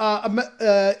 so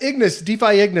Ignis,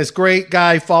 DeFi Ignis, great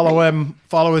guy. Follow him.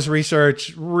 Follow his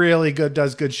research. Really good.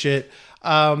 Does good shit.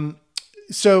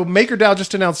 So MakerDAO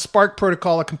just announced Spark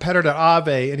Protocol, a competitor to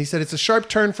Aave, and he said it's a sharp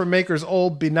turn from Maker's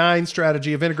old benign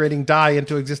strategy of integrating DAI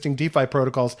into existing DeFi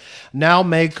protocols. Now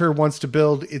Maker wants to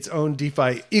build its own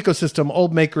DeFi ecosystem.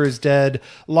 Old Maker is dead.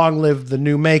 Long live the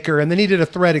new Maker. And then he did a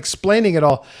thread explaining it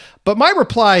all. But my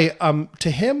reply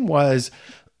to him was,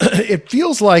 it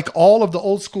feels like all of the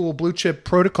old school blue chip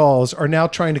protocols are now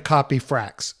trying to copy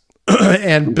Frax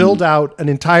and build out an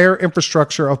entire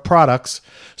infrastructure of products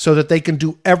so that they can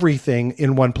do everything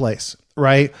in one place,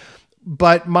 right?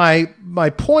 But my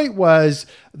point was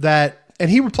that, and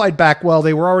he replied back, well,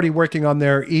 they were already working on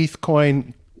their ETH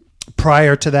coin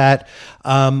prior to that.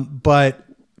 But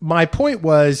my point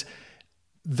was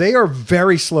they are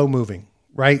very slow moving,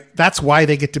 right? That's why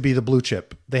they get to be the blue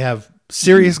chip. They have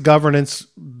serious governance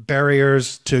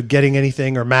barriers to getting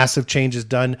anything or massive changes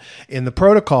done in the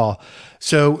protocol.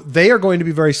 So they are going to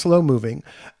be very slow moving,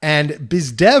 and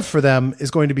biz dev for them is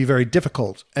going to be very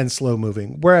difficult and slow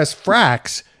moving. Whereas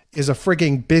Frax is a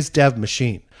frigging biz dev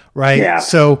machine, right? Yeah.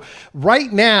 So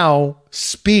right now,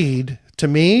 speed to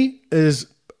me is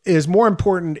more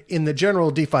important in the general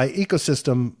DeFi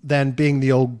ecosystem than being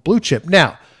the old blue chip.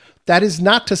 Now, that is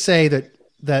not to say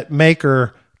that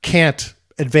Maker can't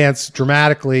advance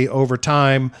dramatically over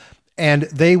time and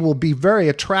they will be very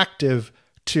attractive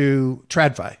to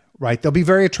TradFi, right? They'll be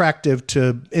very attractive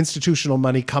to institutional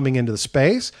money coming into the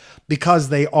space because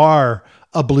they are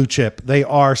a blue chip. They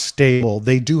are stable.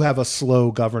 They do have a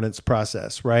slow governance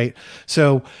process, right?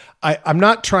 So I'm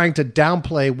not trying to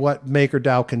downplay what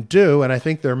MakerDAO can do, and I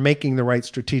think they're making the right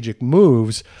strategic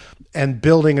moves and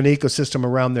building an ecosystem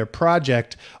around their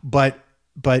project. But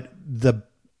the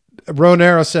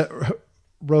Ronora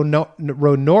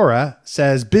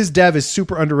says BizDev is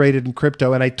super underrated in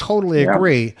crypto, and I totally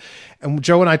agree. And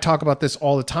Joe and I talk about this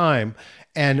all the time.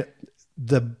 And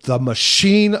the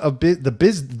machine of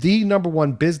the number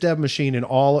one BizDev machine in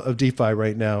all of DeFi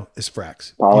right now is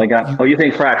Frax. Polygon. You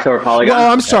think Frax over Polygon?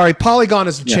 Well, I'm sorry. Polygon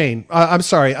is a chain. I'm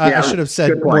sorry. I should have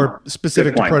said more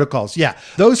specific to protocols. Yeah,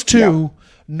 those two,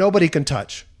 nobody can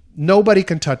touch. Nobody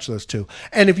can touch those two.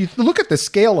 And if you look at the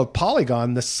scale of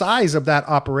Polygon, the size of that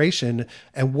operation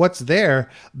and what's there,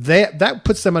 that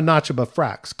puts them a notch above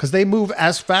Frax because they move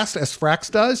as fast as Frax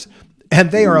does.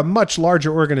 And they are a much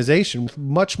larger organization with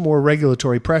much more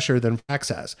regulatory pressure than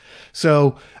Frax has.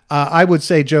 So I would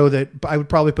say, Joe, that I would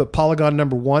probably put Polygon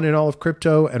number 1 in all of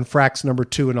crypto and Frax number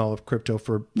 2 in all of crypto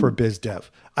for BizDev.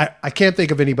 I can't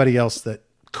think of anybody else that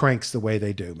cranks the way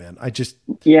they do, man.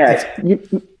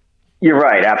 You're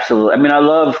right. Absolutely. I mean, I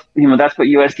love, that's what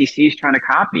USDC is trying to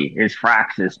copy is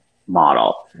Frax's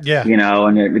model. Yeah.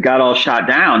 And it got all shot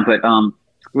down. But there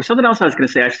was something else I was going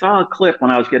to say. I saw a clip when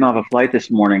I was getting off a flight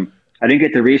this morning. I didn't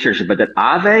get to research it, but that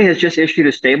Aave has just issued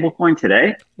a stablecoin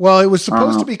today. Well, it was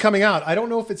supposed to be coming out. I don't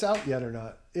know if it's out yet or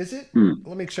not. Is it?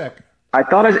 Let me check. I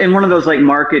thought it was in one of those like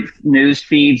market news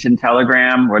feeds in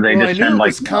Telegram where they just send like.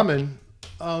 It's coming.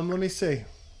 Let me see.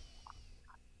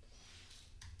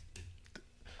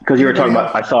 Because you were talking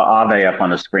about, I saw Aave up on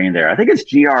the screen there. I think it's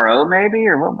GRO maybe,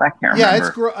 or what? I can't remember. Yeah, it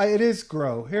is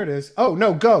Grow. Here it is. Oh,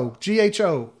 no, Go.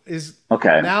 GHO is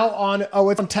now on. Oh,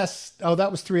 it's on test. Oh,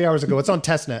 that was 3 hours ago. It's on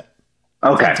testnet.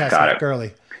 Okay, got it.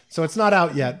 Early. So it's not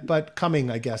out yet, but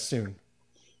coming, I guess, soon.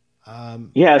 So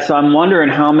I'm wondering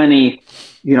how many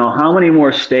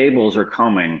more stables are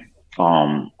coming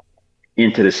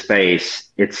into the space.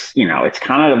 It's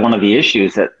kind of one of the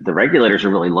issues that the regulators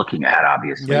are really looking at,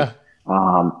 obviously. Yeah.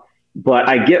 But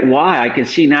I get why. I can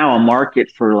see now a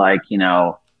market for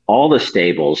all the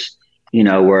stables,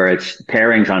 where it's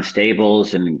pairings on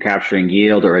stables and capturing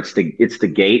yield, or it's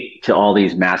the gate to all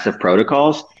these massive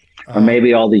protocols. Or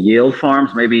maybe all the yield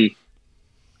farms, maybe I'm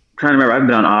trying to remember, I haven't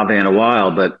been on Aave in a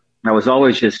while, but I was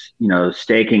always just,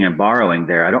 staking and borrowing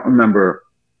there. I don't remember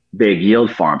big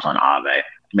yield farms on Aave.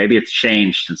 Maybe it's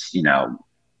changed since,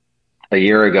 a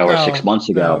year ago or 6 months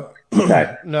ago. No.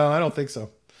 Okay. No, I don't think so.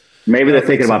 Maybe they're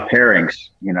thinking about pairings,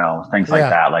 things like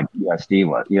that, like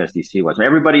USDC was.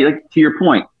 Everybody, to your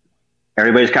point,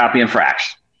 everybody's copying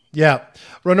Frax. Yeah.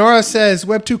 Ronora says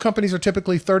Web 2 companies are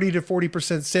typically 30 to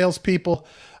 40% salespeople.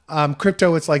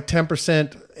 Crypto, it's like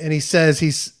 10%. And he says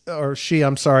saying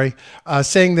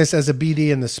this as a BD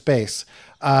in the space.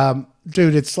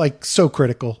 Dude, it's like so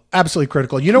critical. Absolutely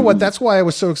critical. You know what? That's why I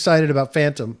was so excited about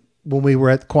Phantom when we were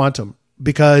at Quantum,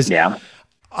 because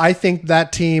I think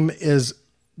that team is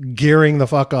gearing the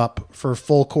fuck up for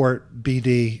full court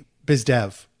BD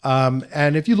BizDev.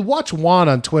 And if you watch Juan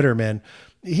on Twitter, man,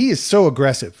 he is so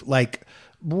aggressive. Like,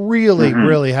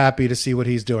 really happy to see what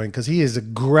he's doing because he is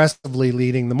aggressively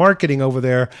leading the marketing over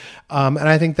there. And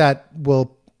I think that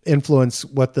will influence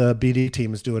what the BD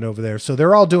team is doing over there. So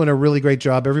they're all doing a really great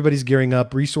job. Everybody's gearing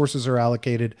up. Resources are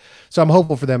allocated. So I'm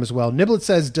hopeful for them as well. Niblet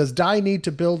says, does DAI need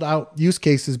to build out use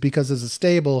cases because as a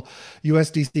stable,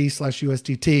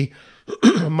 USDC/USDT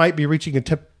might be reaching a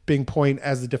tipping point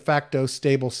as the de facto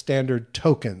stable standard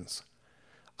tokens?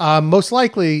 Most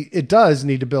likely it does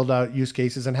need to build out use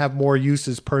cases and have more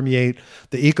uses permeate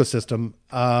the ecosystem.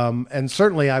 And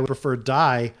certainly I would prefer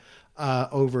DAI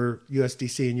over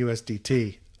USDC and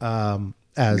USDT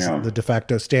as the de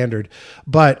facto standard.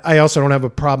 But I also don't have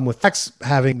a problem with Frax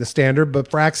having the standard,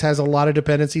 but Frax has a lot of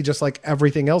dependency, just like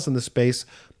everything else in the space,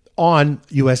 on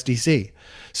USDC.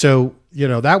 So,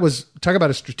 that was, talk about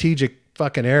a strategic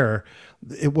fucking error.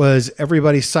 It was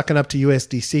everybody sucking up to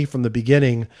USDC from the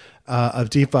beginning of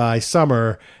DeFi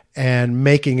summer and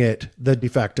making it the de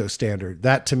facto standard.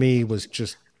 That to me was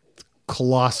just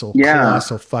colossal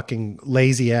fucking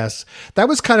lazy ass. That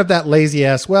was kind of that lazy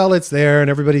ass, well, it's there and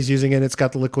everybody's using it. It's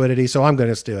got the liquidity. So I'm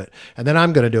going to do it. And then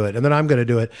I'm going to do it. And then I'm going to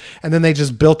do it. And then they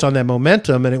just built on that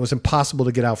momentum and it was impossible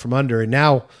to get out from under. And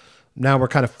now we're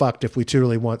kind of fucked if we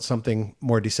truly want something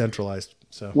more decentralized.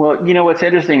 So, well, what's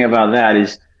interesting about that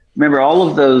is, remember all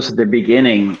of those at the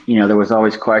beginning, there was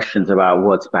always questions about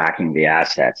what's backing the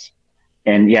assets.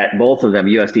 And yet both of them,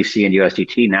 USDC and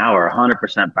USDT now are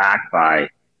 100% backed by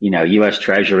U.S.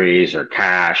 Treasuries or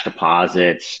cash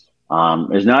deposits.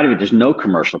 There's no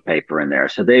commercial paper in there.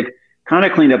 So they've kind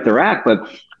of cleaned up their act. But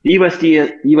the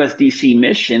USDC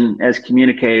mission, as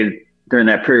communicated during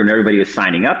that period when everybody was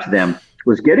signing up to them,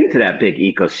 was getting to that big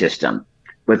ecosystem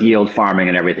with yield farming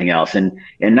and everything else. And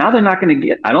now they're not going to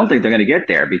get, I don't think they're going to get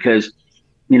there because,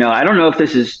 I don't know if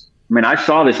this is, I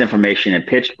saw this information in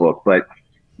PitchBook, but,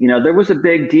 there was a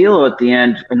big deal at the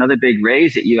end, another big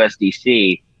raise at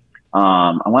USDC.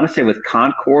 I want to say with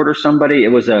Concord or somebody. It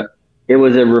was a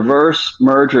reverse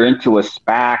merger into a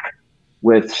SPAC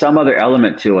with some other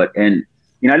element to it. And,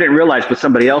 I didn't realize, but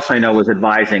somebody else I know was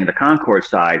advising the Concord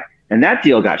side, and that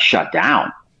deal got shut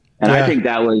down. And I think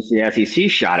that was the SEC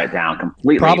shot it down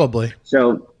completely. Probably.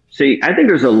 So I think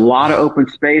there's a lot of open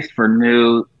space for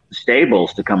new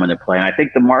stables to come into play. And I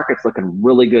think the market's looking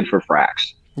really good for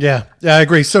Frax. Yeah, I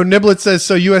agree. So Niblet says,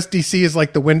 so USDC is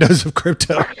like the Windows of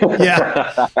crypto.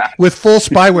 Yeah, with full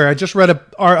spyware. I just read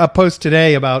a post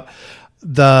today about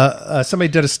somebody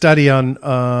did a study on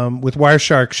with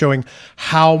Wireshark showing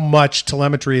how much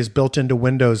telemetry is built into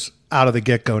Windows out of the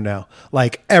get-go now.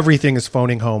 Like everything is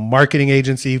phoning home. Marketing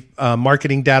agency,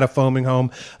 marketing data phoning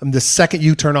home. The second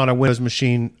you turn on a Windows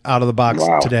machine out of the box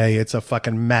today, it's a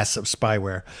fucking mess of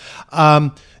spyware.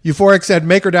 Euphoric said,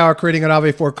 MakerDAO are creating an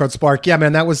Aave4 called Spark. Yeah,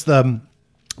 man, that was the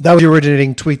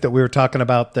originating tweet that we were talking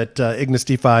about that Ignis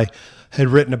DeFi had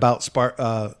written about Spark,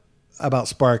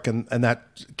 and that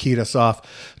keyed us off.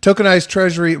 Tokenized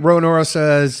Treasury, Ronora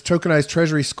says, tokenized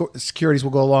Treasury securities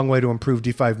will go a long way to improve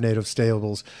DeFi native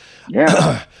stables.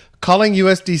 Yeah. Calling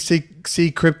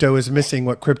USDC crypto is missing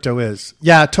what crypto is.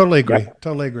 Yeah, totally agree. Yep.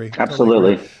 Totally agree. Absolutely.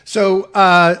 Totally agree. So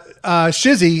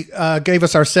Shizzy gave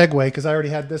us our segue because I already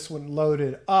had this one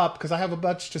loaded up because I have a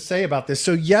bunch to say about this.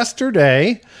 So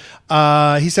yesterday,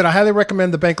 he said, I highly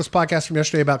recommend the Bankless podcast from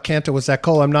yesterday about Canto with Zach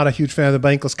Cole. I'm not a huge fan of the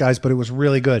Bankless guys, but it was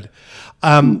really good.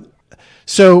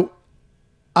 So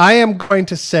I am going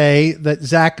to say that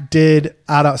Zach did,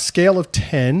 out of a scale of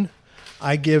 10,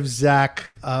 I give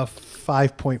Zach a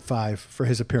 5.5 for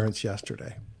his appearance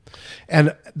yesterday.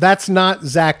 And that's not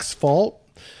Zach's fault.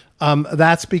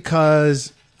 That's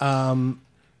because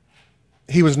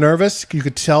he was nervous. You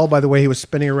could tell by the way he was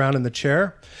spinning around in the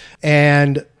chair.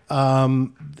 And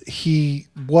he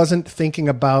wasn't thinking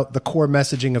about the core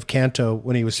messaging of Canto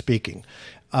when he was speaking.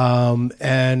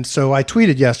 And so I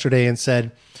tweeted yesterday and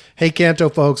said, hey, Canto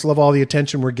folks, love all the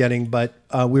attention we're getting, but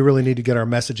we really need to get our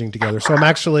messaging together. So I'm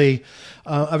actually,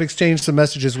 I've exchanged some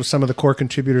messages with some of the core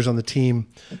contributors on the team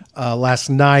last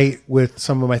night with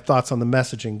some of my thoughts on the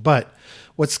messaging. But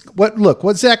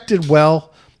what Zach did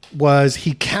well was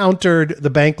he countered the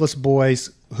Bankless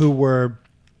boys who were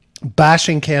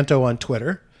bashing Canto on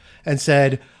Twitter and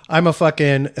said, I'm a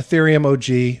fucking Ethereum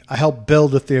OG. I helped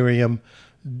build Ethereum.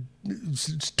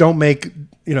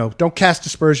 Don't cast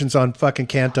aspersions on fucking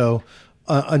Canto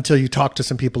until you talk to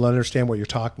some people and understand what you're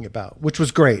talking about, which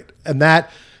was great. And that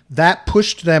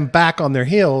pushed them back on their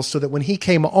heels so that when he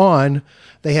came on,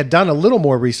 they had done a little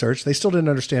more research. They still didn't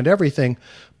understand everything,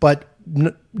 but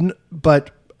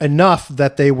enough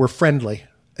that they were friendly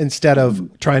instead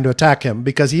of trying to attack him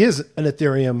because he is an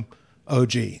Ethereum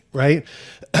OG, right?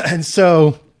 And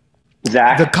so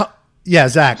Zach.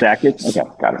 Zach. Zach is? Okay,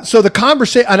 got it. So the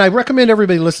conversation, and I recommend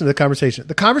everybody listen to the conversation.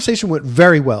 The conversation went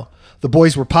very well. The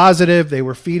boys were positive. They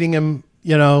were feeding him,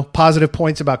 positive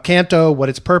points about Canto, what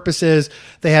its purpose is.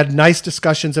 They had nice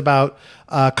discussions about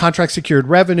contract secured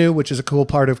revenue, which is a cool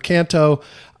part of Canto.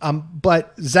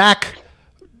 But Zach,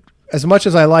 as much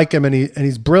as I like him and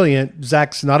he's brilliant,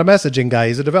 Zach's not a messaging guy.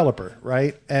 He's a developer,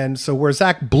 right? And so where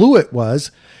Zach blew it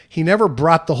was he never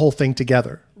brought the whole thing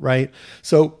together, right?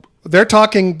 So they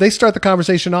start the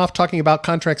conversation off talking about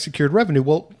contract secured revenue.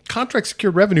 Well, contract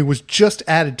secured revenue was just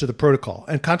added to the protocol.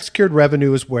 And contract secured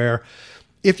revenue is where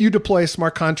if you deploy a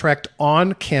smart contract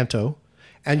on Canto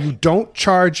and you don't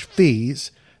charge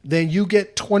fees, then you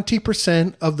get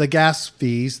 20% of the gas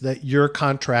fees that your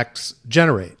contracts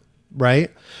generate,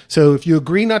 right? So if you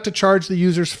agree not to charge the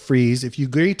users fees, if you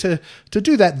agree to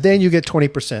do that, then you get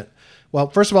 20%. Well,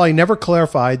 first of all, he never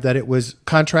clarified that it was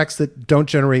contracts that don't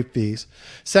generate fees.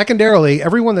 Secondarily,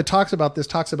 everyone that talks about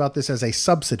this as a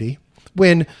subsidy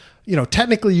when,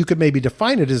 technically you could maybe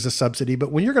define it as a subsidy,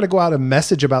 but when you're going to go out and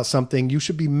message about something, you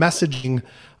should be messaging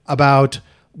about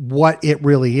what it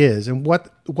really is. And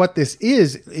what this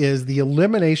is the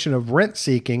elimination of rent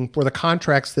seeking for the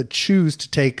contracts that choose to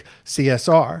take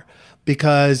CSR,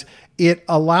 because it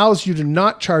allows you to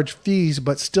not charge fees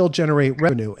but still generate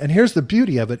revenue. And here's the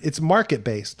beauty of it. It's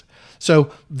market-based.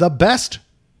 So the best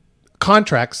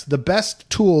contracts, the best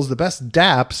tools, the best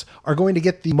dApps are going to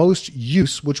get the most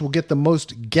use, which will get the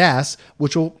most gas,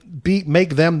 which will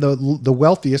make them the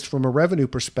wealthiest from a revenue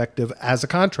perspective as a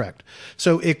contract.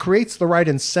 So it creates the right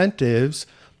incentives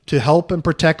to help and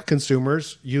protect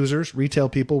consumers, users, retail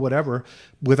people, whatever,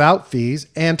 without fees,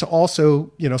 and to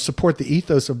also, support the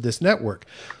ethos of this network.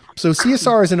 So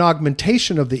CSR is an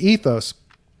augmentation of the ethos.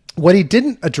 What he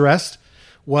didn't address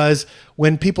was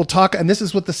when people talk, and this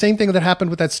is what the same thing that happened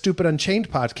with that stupid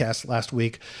Unchained podcast last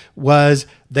week, was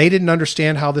they didn't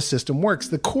understand how the system works.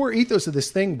 The core ethos of this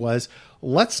thing was,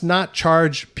 let's not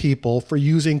charge people for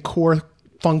using core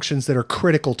functions that are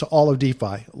critical to all of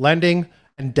DeFi, lending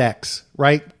and DEX,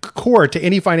 right? Core to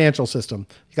any financial system.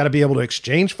 You got to be able to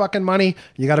exchange fucking money.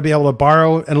 You got to be able to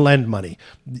borrow and lend money.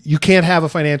 You can't have a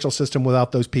financial system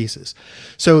without those pieces.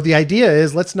 So the idea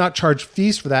is, let's not charge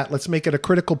fees for that. Let's make it a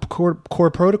critical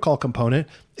core protocol component.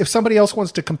 If somebody else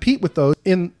wants to compete with those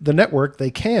in the network,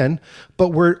 they can.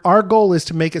 But our goal is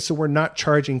to make it so we're not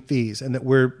charging fees, and that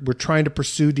we're trying to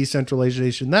pursue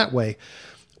decentralization that way.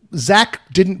 Zach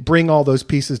didn't bring all those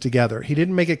pieces together. He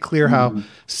didn't make it clear how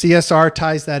CSR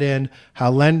ties that in,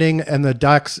 how lending and the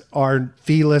DEX are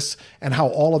feeless, and how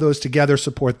all of those together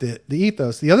support the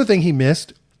ethos. The other thing he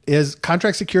missed is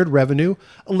contract secured revenue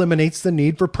eliminates the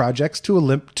need for projects to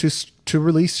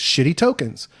release shitty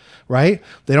tokens, right?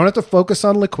 They don't have to focus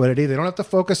on liquidity. They don't have to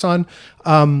focus on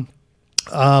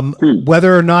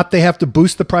whether or not they have to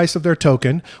boost the price of their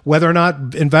token, whether or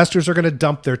not investors are going to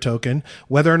dump their token,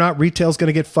 whether or not retail's going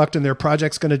to get fucked and their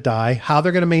project's going to die, how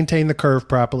they're going to maintain the curve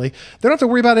properly. They don't have to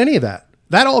worry about any of that.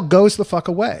 That all goes the fuck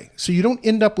away. So you don't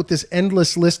end up with this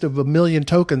endless list of 1 million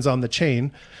tokens on the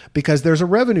chain, because there's a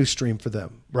revenue stream for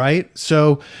them, right?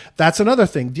 So that's another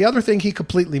thing. The other thing he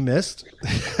completely missed,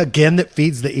 again, that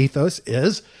feeds the ethos,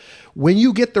 is when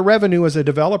you get the revenue as a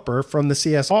developer from the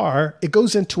CSR, it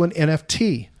goes into an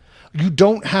NFT. You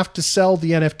don't have to sell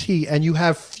the NFT, and you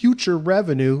have future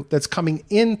revenue that's coming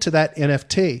into that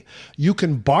NFT. You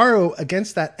can borrow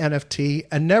against that NFT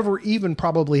and never even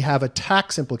probably have a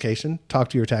tax implication. Talk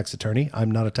to your tax attorney.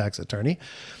 I'm not a tax attorney,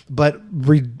 but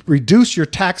reduce your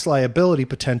tax liability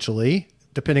potentially,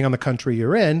 depending on the country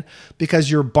you're in,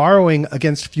 because you're borrowing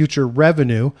against future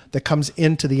revenue that comes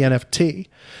into the NFT.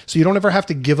 So you don't ever have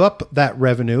to give up that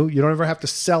revenue. You don't ever have to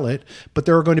sell it, but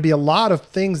there are going to be a lot of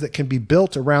things that can be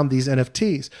built around these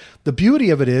NFTs. The beauty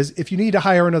of it is, if you need to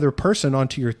hire another person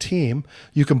onto your team,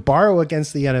 you can borrow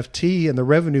against the NFT and the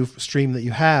revenue stream that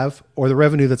you have, or the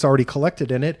revenue that's already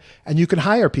collected in it, and you can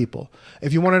hire people.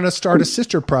 If you wanted to start a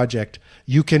sister project,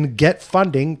 you can get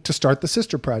funding to start the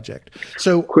sister project.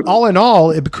 So all in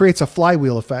all, it creates a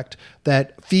flywheel effect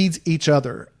that feeds each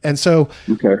other. And so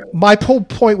my whole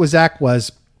point with Zach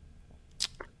was,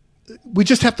 we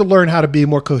just have to learn how to be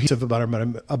more cohesive about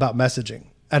messaging.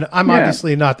 And I'm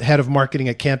obviously not the head of marketing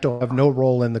at Canto. I have no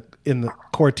role in the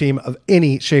core team of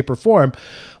any shape or form.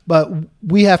 But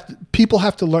people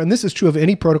have to learn. This is true of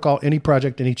any protocol, any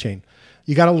project, any chain.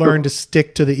 You got to learn to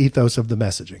stick to the ethos of the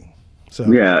messaging. So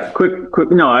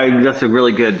quick. No, that's a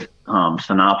really good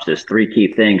synopsis. 3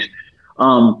 key things.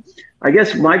 I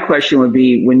guess my question would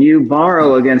be, when you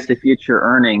borrow against the future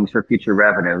earnings or future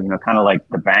revenue, kind of like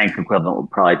the bank equivalent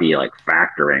would probably be like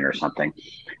factoring or something.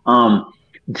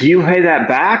 Do you pay that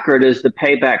back, or does the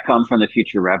payback come from the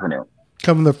future revenue?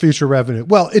 Come from the future revenue.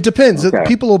 Well, it depends. Okay.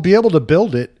 People will be able to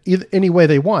build it any way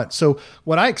they want. So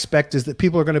what I expect is that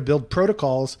people are going to build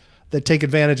protocols that take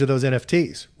advantage of those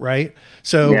NFTs, right?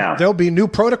 So there'll be new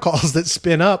protocols that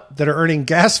spin up that are earning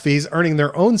gas fees, earning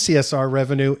their own CSR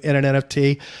revenue in an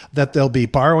NFT, that they'll be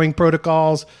borrowing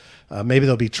protocols. Maybe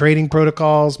there'll be trading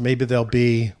protocols. Maybe there'll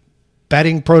be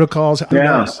betting protocols. Who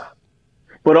knows?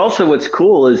 But also what's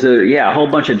cool is a whole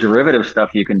bunch of derivative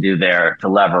stuff you can do there to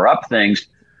lever up things.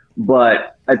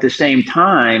 But at the same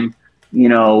time,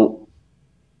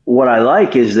 what I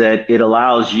like is that it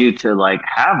allows you to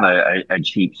have a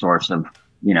cheap source of,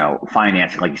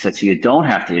 financing, like you said, so you don't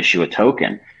have to issue a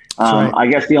token. Right. I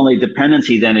guess the only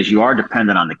dependency then is you are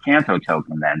dependent on the Canto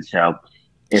token then. So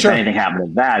if anything happened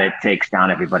to that, it takes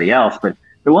down everybody else. But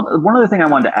one other thing I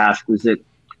wanted to ask was that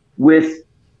with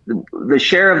the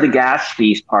share of the gas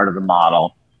fees part of the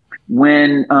model,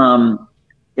 when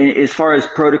as far as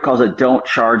protocols that don't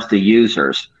charge the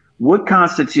users, what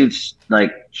constitutes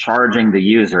charging the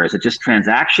user? Is it just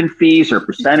transaction fees or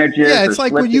percentages? Yeah, it's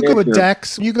like when you go to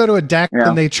DEX,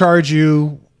 and they charge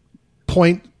you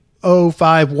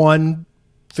 0.051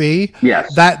 fee.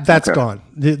 Yes. That's gone.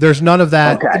 There's none of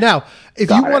that. Okay. Now, if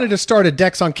you wanted to start a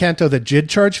DEX on Canto that did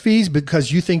charge fees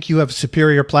because you think you have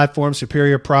superior platform,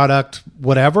 superior product,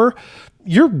 whatever,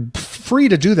 you're free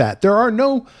to do that.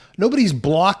 Nobody's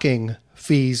blocking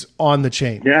fees on the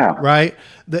chain. Yeah. Right.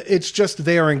 It's just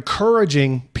they are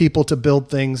encouraging people to build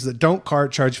things that don't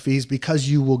charge fees because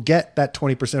you will get that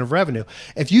 20% of revenue.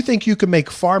 If you think you can make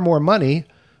far more money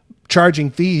charging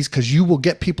fees because you will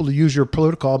get people to use your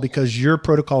protocol because your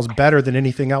protocol is better than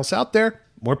anything else out there,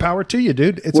 more power to you,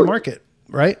 dude. It's a market,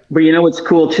 right? But you know what's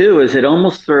cool too is it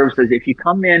almost serves as if you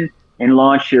come in and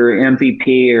launch your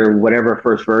MVP or whatever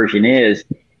first version is,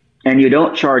 and you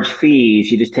don't charge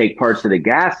fees, you just take parts of the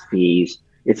gas fees.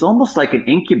 It's almost like an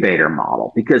incubator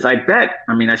model because I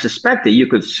suspect that you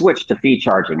could switch to fee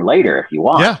charging later if you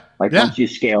want. Once you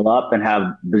scale up and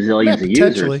have bazillions of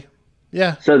users.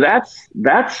 Yeah. So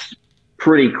that's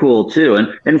pretty cool too.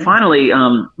 And finally,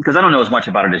 because I don't know as much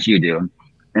about it as you do,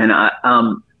 and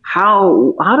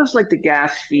how does like the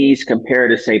gas fees compare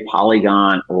to say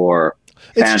Polygon or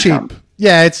Phantom? It's cheap.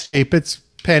 Yeah, it's cheap. It's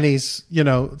pennies,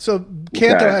 So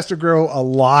Canto has to grow a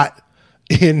lot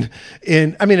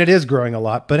it is growing a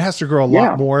lot, but it has to grow a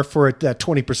lot more for it, that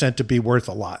 20% to be worth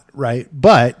a lot, right?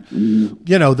 But,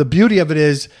 the beauty of it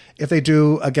is if they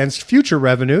do against future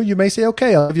revenue, you may say,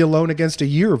 okay, I'll give you a loan against a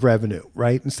year of revenue,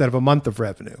 right? Instead of a month of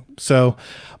revenue. So,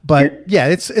 but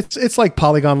it's like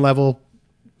Polygon level,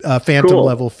 Phantom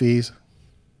level fees.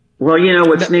 Well,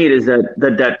 what's neat is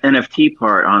that NFT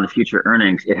part on the future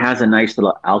earnings, it has a nice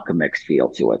little Alchemix feel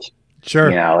to it. Sure.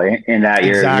 In that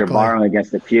you're borrowing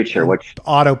against the future, which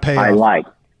auto pay I like.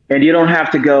 And you don't have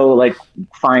to go like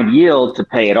find yield to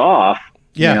pay it off.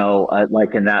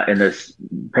 Like in this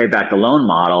pay back the loan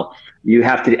model, you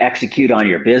have to execute on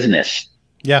your business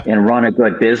and run a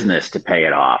good business to pay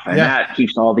it off. And that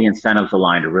keeps all the incentives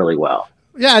aligned really well.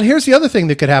 Yeah. And here's the other thing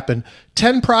that could happen.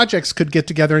 10 projects could get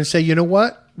together and say, you know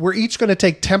what? We're each going to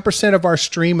take 10% of our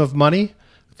stream of money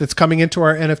that's coming into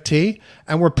our NFT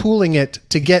and we're pooling it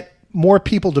to get more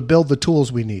people to build the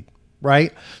tools we need,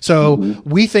 right? So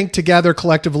we think together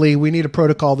collectively, we need a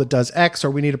protocol that does X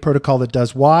or we need a protocol that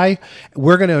does Y.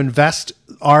 We're going to invest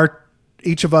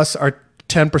each of us our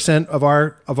 10% of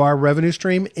our revenue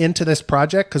stream into this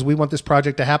project because we want this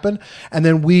project to happen. And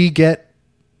then we get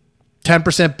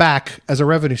 10% back as a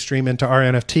revenue stream into our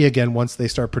NFT again once they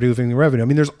start producing the revenue. I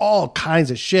mean, there's all kinds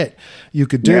of shit you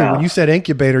could do. When you said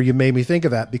incubator, you made me think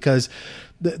of that because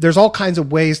there's all kinds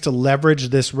of ways to leverage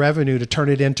this revenue to turn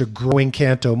it into growing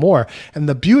Canto more. And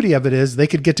the beauty of it is they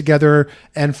could get together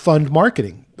and fund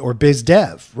marketing or biz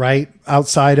dev, right?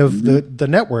 Outside of the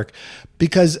network.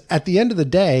 Because at the end of the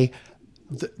day,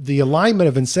 the alignment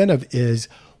of incentive is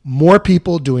more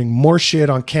people doing more shit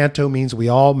on Canto means we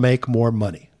all make more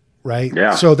money. Right.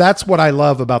 Yeah. So that's what I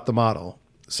love about the model.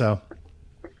 So.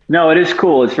 No, it is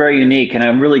cool. It's very unique. And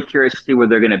I'm really curious to see where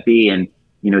they're going to be in,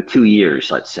 2 years,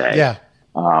 let's say. Yeah.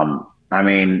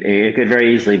 It could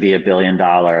very easily be $1 billion,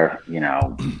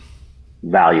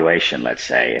 valuation, let's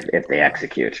say, if they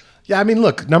execute. Yeah. I mean,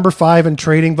 look, number 5 in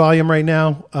trading volume right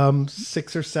now,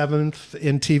 6th or 7th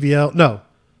in TVL. No,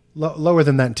 lower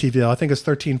than that in TVL. I think it's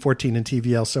 13, 14 in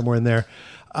TVL, somewhere in there.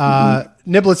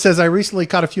 Niblet says, I recently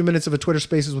caught a few minutes of a Twitter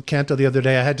Spaces with Canto the other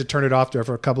day. I had to turn it off there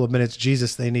for a couple of minutes.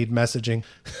 Jesus, they need messaging.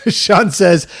 Sean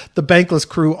says, the bankless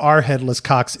crew are headless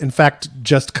cocks. In fact,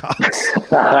 just cocks.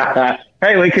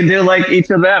 Hey, we could do like each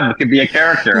of them. It could be a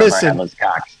character of our headless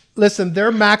cocks. Listen,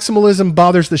 their maximalism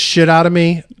bothers the shit out of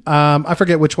me. I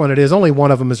forget which one it is. Only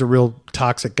one of them is a real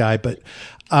toxic guy. But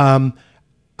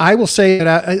I will say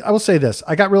that I will say this.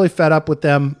 I got really fed up with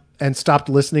them and stopped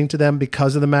listening to them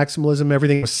because of the maximalism.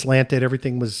 Everything was slanted.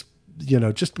 Everything was,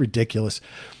 just ridiculous.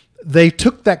 They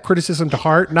took that criticism to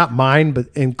heart, not mine, but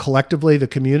in collectively the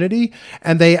community,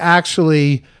 and they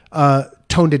actually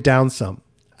toned it down some.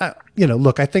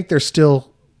 Look, I think they're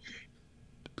still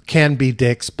can be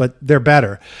dicks, but they're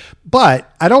better.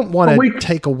 But I don't want to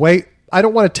take away. I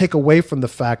don't want to take away from the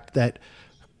fact that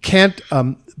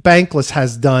Bankless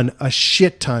has done a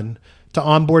shit ton to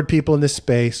onboard people in this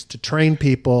space, to train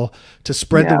people, to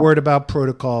spread the word about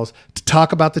protocols, to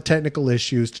talk about the technical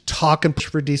issues, to talk and push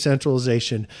for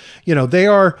decentralization.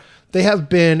 They have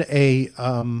been a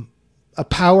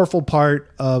powerful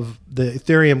part of the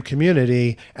Ethereum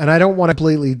community, and I don't want to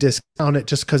completely discount it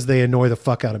just because they annoy the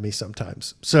fuck out of me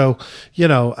sometimes. So,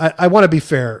 I want to be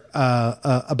fair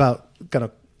about kind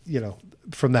of,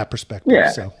 from that perspective.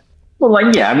 Yeah. So. Well,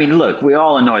 look, we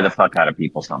all annoy the fuck out of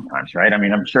people sometimes, right? I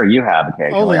mean, I'm sure you have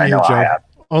occasionally. Only I know Joe. I have.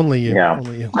 Only you. Yeah.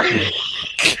 Only you.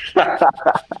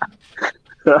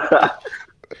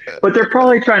 But they're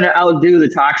probably trying to outdo the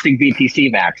toxic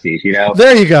BTC maxis,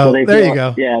 There you go. So you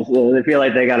go. Yeah, so they feel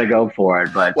like they got to go for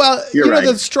it. But right.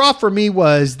 The straw for me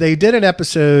was they did an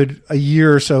episode a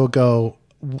year or so ago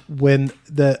when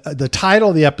the title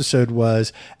of the episode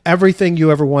was Everything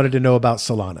You Ever Wanted to Know About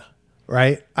Solana,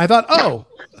 right? I thought,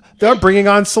 they're bringing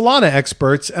on Solana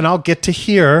experts, and I'll get to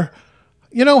hear,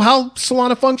 how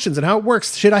Solana functions and how it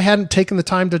works. Shit I hadn't taken the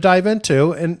time to dive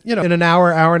into, and in an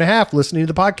hour and a half listening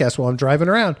to the podcast while I'm driving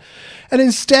around. And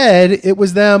instead, it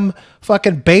was them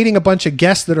fucking baiting a bunch of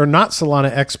guests that are not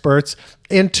Solana experts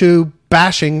into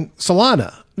bashing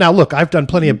Solana. Now, look, I've done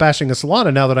plenty of bashing of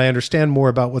Solana now that I understand more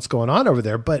about what's going on over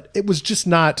there, but it was just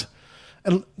not,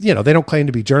 and they don't claim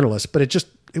to be journalists, but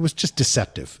it was just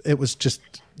deceptive. It was just,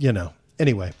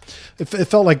 anyway, it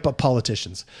felt like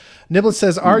politicians. Niblet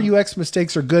says, our UX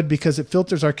mistakes are good because it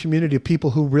filters our community of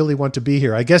people who really want to be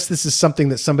here. I guess this is something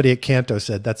that somebody at Canto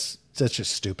said. That's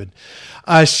just stupid.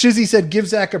 Shizzy said, give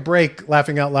Zach a break,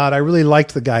 laughing out loud. I really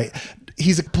liked the guy.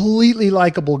 He's a completely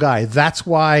likable guy. That's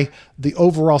why the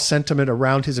overall sentiment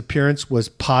around his appearance was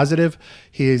positive.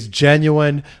 He is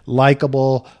genuine,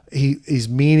 likable. He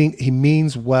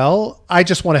means well. I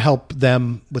just want to help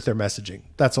them with their messaging.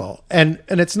 That's all. And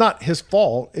it's not his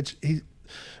fault.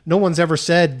 No one's ever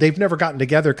said, they've never gotten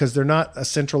together because they're not a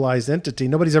centralized entity.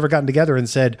 Nobody's ever gotten together and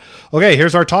said, okay,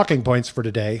 here's our talking points for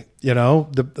today.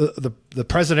 The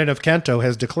president of Canto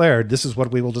has declared this is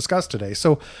what we will discuss today.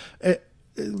 So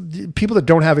people that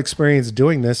don't have experience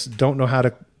doing this don't know how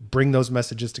to bring those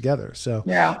messages together. So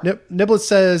yeah. Niblet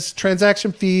says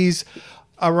transaction fees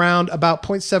around about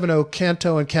 0.70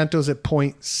 Canto, and Canto's at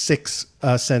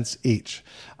 0.6 cents each.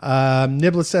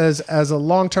 Niblet says, as a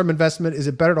long-term investment, is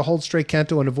it better to hold straight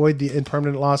Canto and avoid the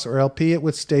impermanent loss, or LP it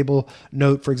with stable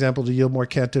note, for example, to yield more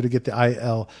Canto to get the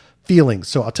IL feelings?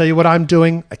 So I'll tell you what I'm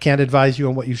doing. I can't advise you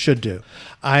on what you should do.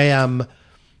 I am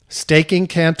staking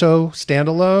Canto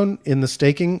standalone in the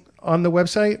staking on the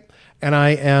website, and I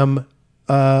am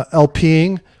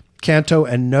LPing Canto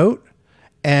and Note.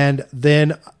 And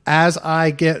then as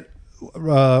I get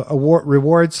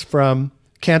rewards from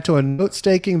Canto and Note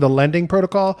staking, the lending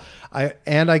protocol, I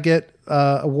get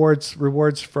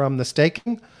rewards from the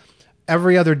staking.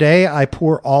 Every other day, I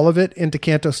pour all of it into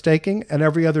Canto staking, and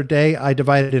every other day, I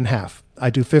divide it in half. I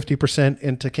do 50%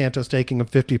 into Canto staking and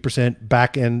 50%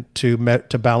 back into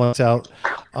to balance out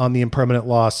on the impermanent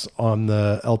loss on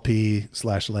the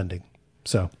LP/lending.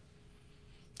 So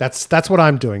that's what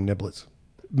I'm doing, Niblets.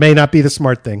 May not be the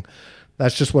smart thing.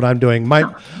 That's just what I'm doing.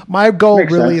 My goal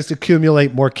Makes really sense. is to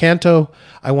accumulate more Canto.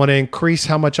 I want to increase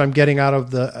how much I'm getting out of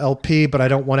the LP, but I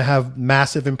don't want to have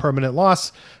massive impermanent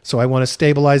loss. So I want to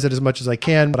stabilize it as much as I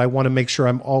can, but I want to make sure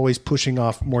I'm always pushing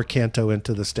off more Canto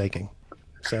into the staking.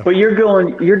 So, But you're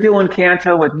doing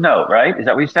Canto with Note, right? Is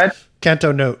that what you said?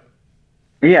 Canto Note.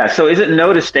 Yeah. So is it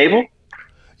Note is stable?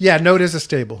 Yeah, Note is a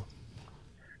stable.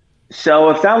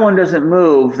 So if that one doesn't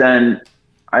move, then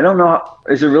I don't know.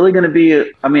 Is it really going to be?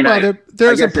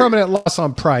 There's a permanent loss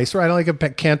on price, right? Like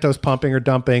if Canto's pumping or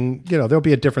dumping, there'll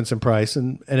be a difference in price.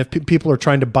 And if people are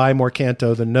trying to buy more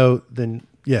Canto than Note, then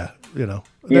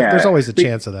there's always a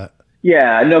chance of that.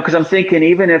 Yeah, no, because I'm thinking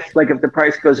even if the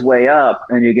price goes way up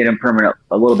and you get a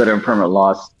little bit of impermanent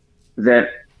loss, that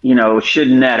should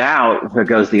net out if it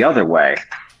goes the other way,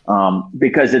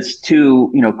 because it's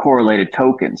two correlated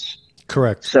tokens.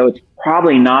 Correct. So it's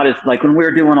probably not as like when we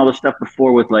were doing all this stuff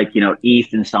before with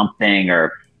ETH and something,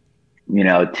 or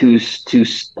two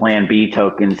Plan B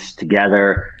tokens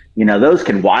together. Those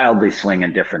can wildly swing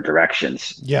in different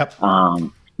directions. Yep.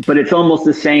 But it's almost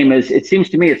the same as, it seems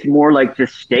to me, it's more like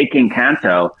just staking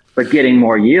Canto, but getting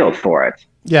more yield for it.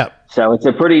 Yeah. So it's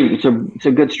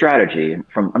a good strategy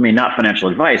not financial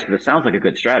advice, but it sounds like a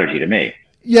good strategy to me.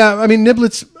 Yeah.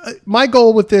 Niblets, my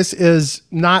goal with this is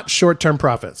not short-term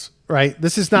profits, right?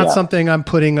 This is not something I'm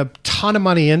putting a ton of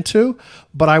money into,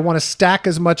 but I want to stack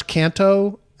as much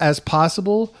Canto as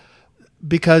possible,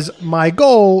 because my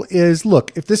goal is,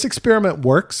 look, if this experiment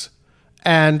works,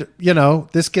 and,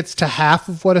 this gets to half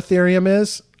of what Ethereum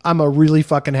is, I'm a really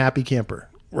fucking happy camper,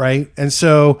 right? And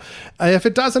so if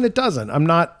it doesn't, it doesn't. I'm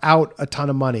not out a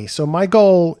ton of money. So my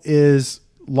goal is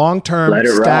long-term,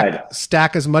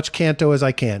 stack as much Canto as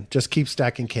I can. Just keep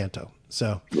stacking Canto.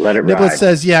 So let it Niblet ride.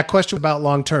 says, question about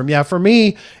long-term. Yeah, for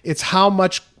me, it's how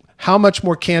much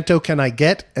more Canto can I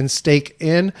get and stake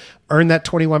in, earn that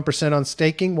 21% on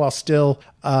staking while still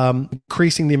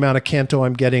increasing the amount of Canto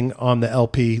I'm getting on the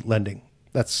LP lending.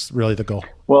 That's really the goal.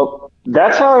 Well,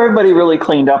 that's how everybody really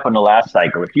cleaned up in the last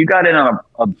cycle. If you got in on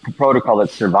a protocol that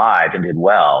survived and did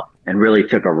well and really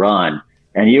took a run,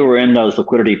 and you were in those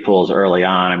liquidity pools early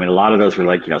on, a lot of those were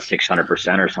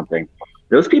 600% or something.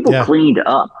 Those people cleaned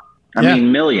up.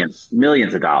 Millions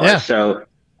of dollars. Yeah. So,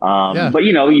 but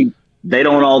they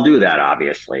don't all do that,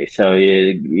 obviously. So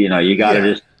you got to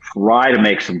just try to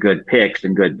make some good picks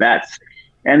and good bets.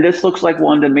 And this looks like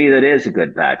one to me that is a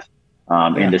good bet.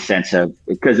 In the sense of,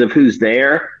 because of who's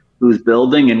there, who's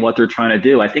building, and what they're trying to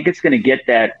do. I think it's going to get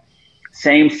that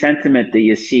same sentiment that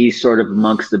you see sort of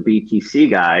amongst the BTC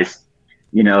guys,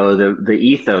 the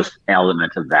ethos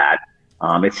element of that.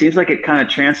 It seems like it kind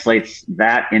of translates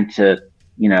that into,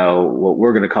 what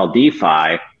we're going to call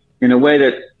DeFi in a way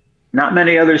that not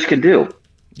many others can do.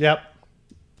 Yep.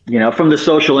 From the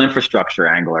social infrastructure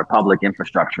angle or public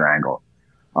infrastructure angle.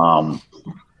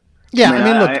 Yeah, I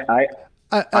mean, look,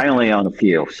 I only own a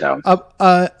few, so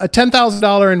a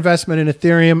 $10,000 investment in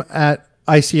Ethereum at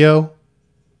ICO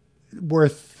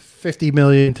worth 50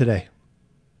 million today,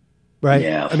 right?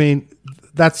 Yeah. I mean,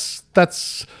 that's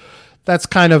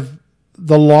kind of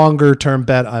the longer term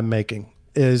bet I'm making.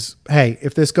 Is, hey,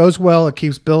 if this goes well, it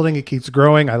keeps building, it keeps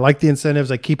growing. I like the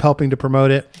incentives. I keep helping to promote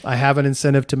it. I have an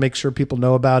incentive to make sure people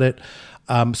know about it.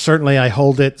 Certainly I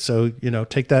hold it. So,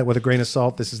 take that with a grain of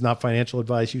salt. This is not financial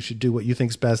advice. You should do what you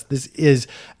think is best. This is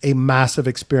a massive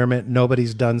experiment.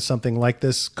 Nobody's done something like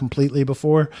this completely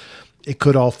before. It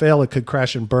could all fail. It could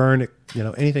crash and burn.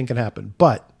 Anything can happen.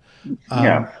 But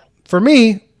for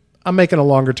me, I'm making a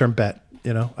longer term bet.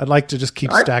 I'd like to just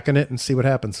keep stacking it and see what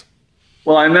happens.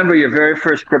 Well, I remember your very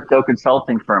first crypto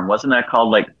consulting firm. Wasn't that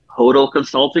called like Hodl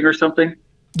Consulting or something?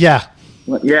 Yeah.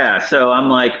 Yeah. So I'm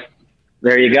like,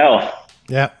 there you go.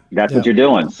 Yeah. That's what you're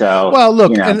doing. So, well,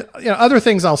 look, and other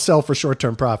things I'll sell for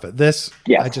short-term profit. This,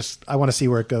 I want to see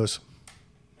where it goes.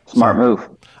 Smart move.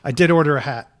 I did order a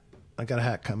hat. I got a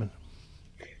hat coming.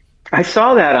 I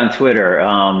saw that on Twitter.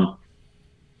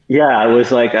 I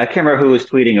was like, I can't remember who was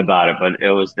tweeting about it, but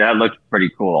that looked pretty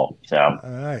cool. So, all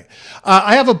right.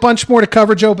 I have a bunch more to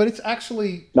cover, Joe, but it's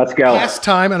actually let's go past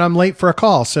time, and I'm late for a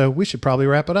call, so we should probably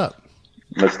wrap it up.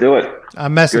 Let's do it. I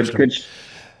messaged him.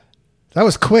 That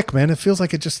was quick, man. It feels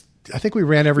like I think we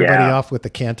ran everybody off with the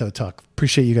Canto talk.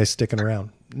 Appreciate you guys sticking around.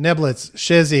 Niblets,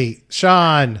 Shizzy,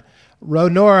 Sean,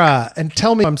 Ronora, and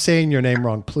tell me if I'm saying your name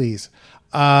wrong, please.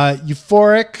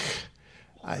 Euphoric,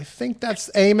 I think that's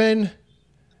Eamon.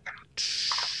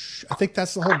 I think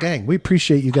that's the whole gang. We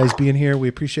appreciate you guys being here. We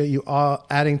appreciate you all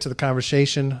adding to the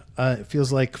conversation. It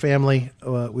feels like family.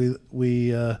 We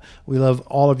love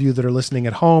all of you that are listening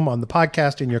at home, on the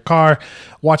podcast, in your car,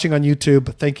 watching on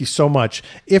YouTube. Thank you so much.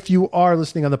 If you are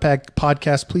listening on the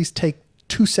podcast, please take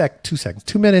 2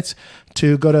 minutes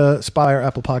to go to Spotify or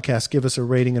Apple Podcasts, give us a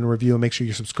rating and a review, and make sure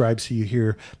you're subscribed so you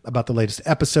hear about the latest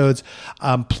episodes.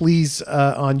 Please,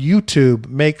 on YouTube,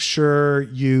 make sure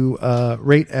you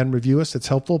rate and review us. It's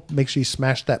helpful. Make sure you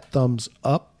smash that thumbs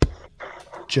up.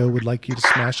 Joe would like you to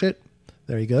smash it.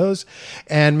 There he goes.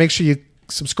 And make sure you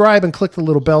subscribe and click the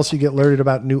little bell so you get alerted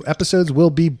about new episodes.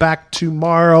 We'll be back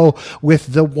tomorrow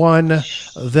with the one,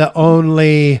 the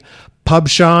only Pub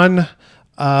Sean,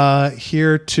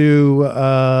 here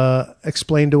to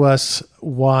explain to us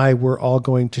why we're all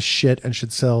going to shit and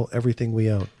should sell everything we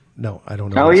own. No, I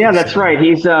don't know. Oh yeah, that's right.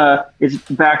 He's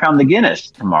back on the Guinness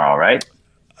tomorrow, right?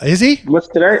 Is he? What's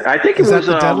today? I think it was that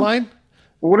the deadline.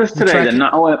 What is today?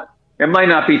 It might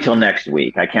not be till next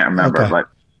week. I can't remember,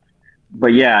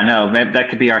 but yeah, no, maybe that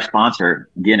could be our sponsor,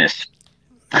 Guinness.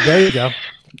 There you go.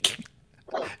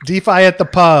 DeFi at the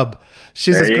pub.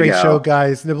 She's a great show,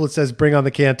 guys. Niblet says, bring on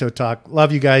the Canto talk.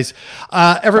 Love you guys.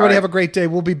 Everybody have a great day.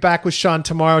 We'll be back with Sean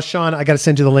tomorrow. Sean, I got to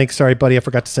send you the link. Sorry, buddy. I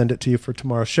forgot to send it to you for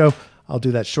tomorrow's show. I'll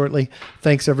do that shortly.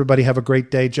 Thanks, everybody. Have a great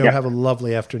day. Joe, have a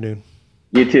lovely afternoon.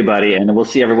 You too, buddy. And we'll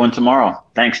see everyone tomorrow.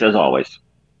 Thanks as always.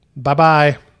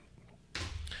 Bye-bye.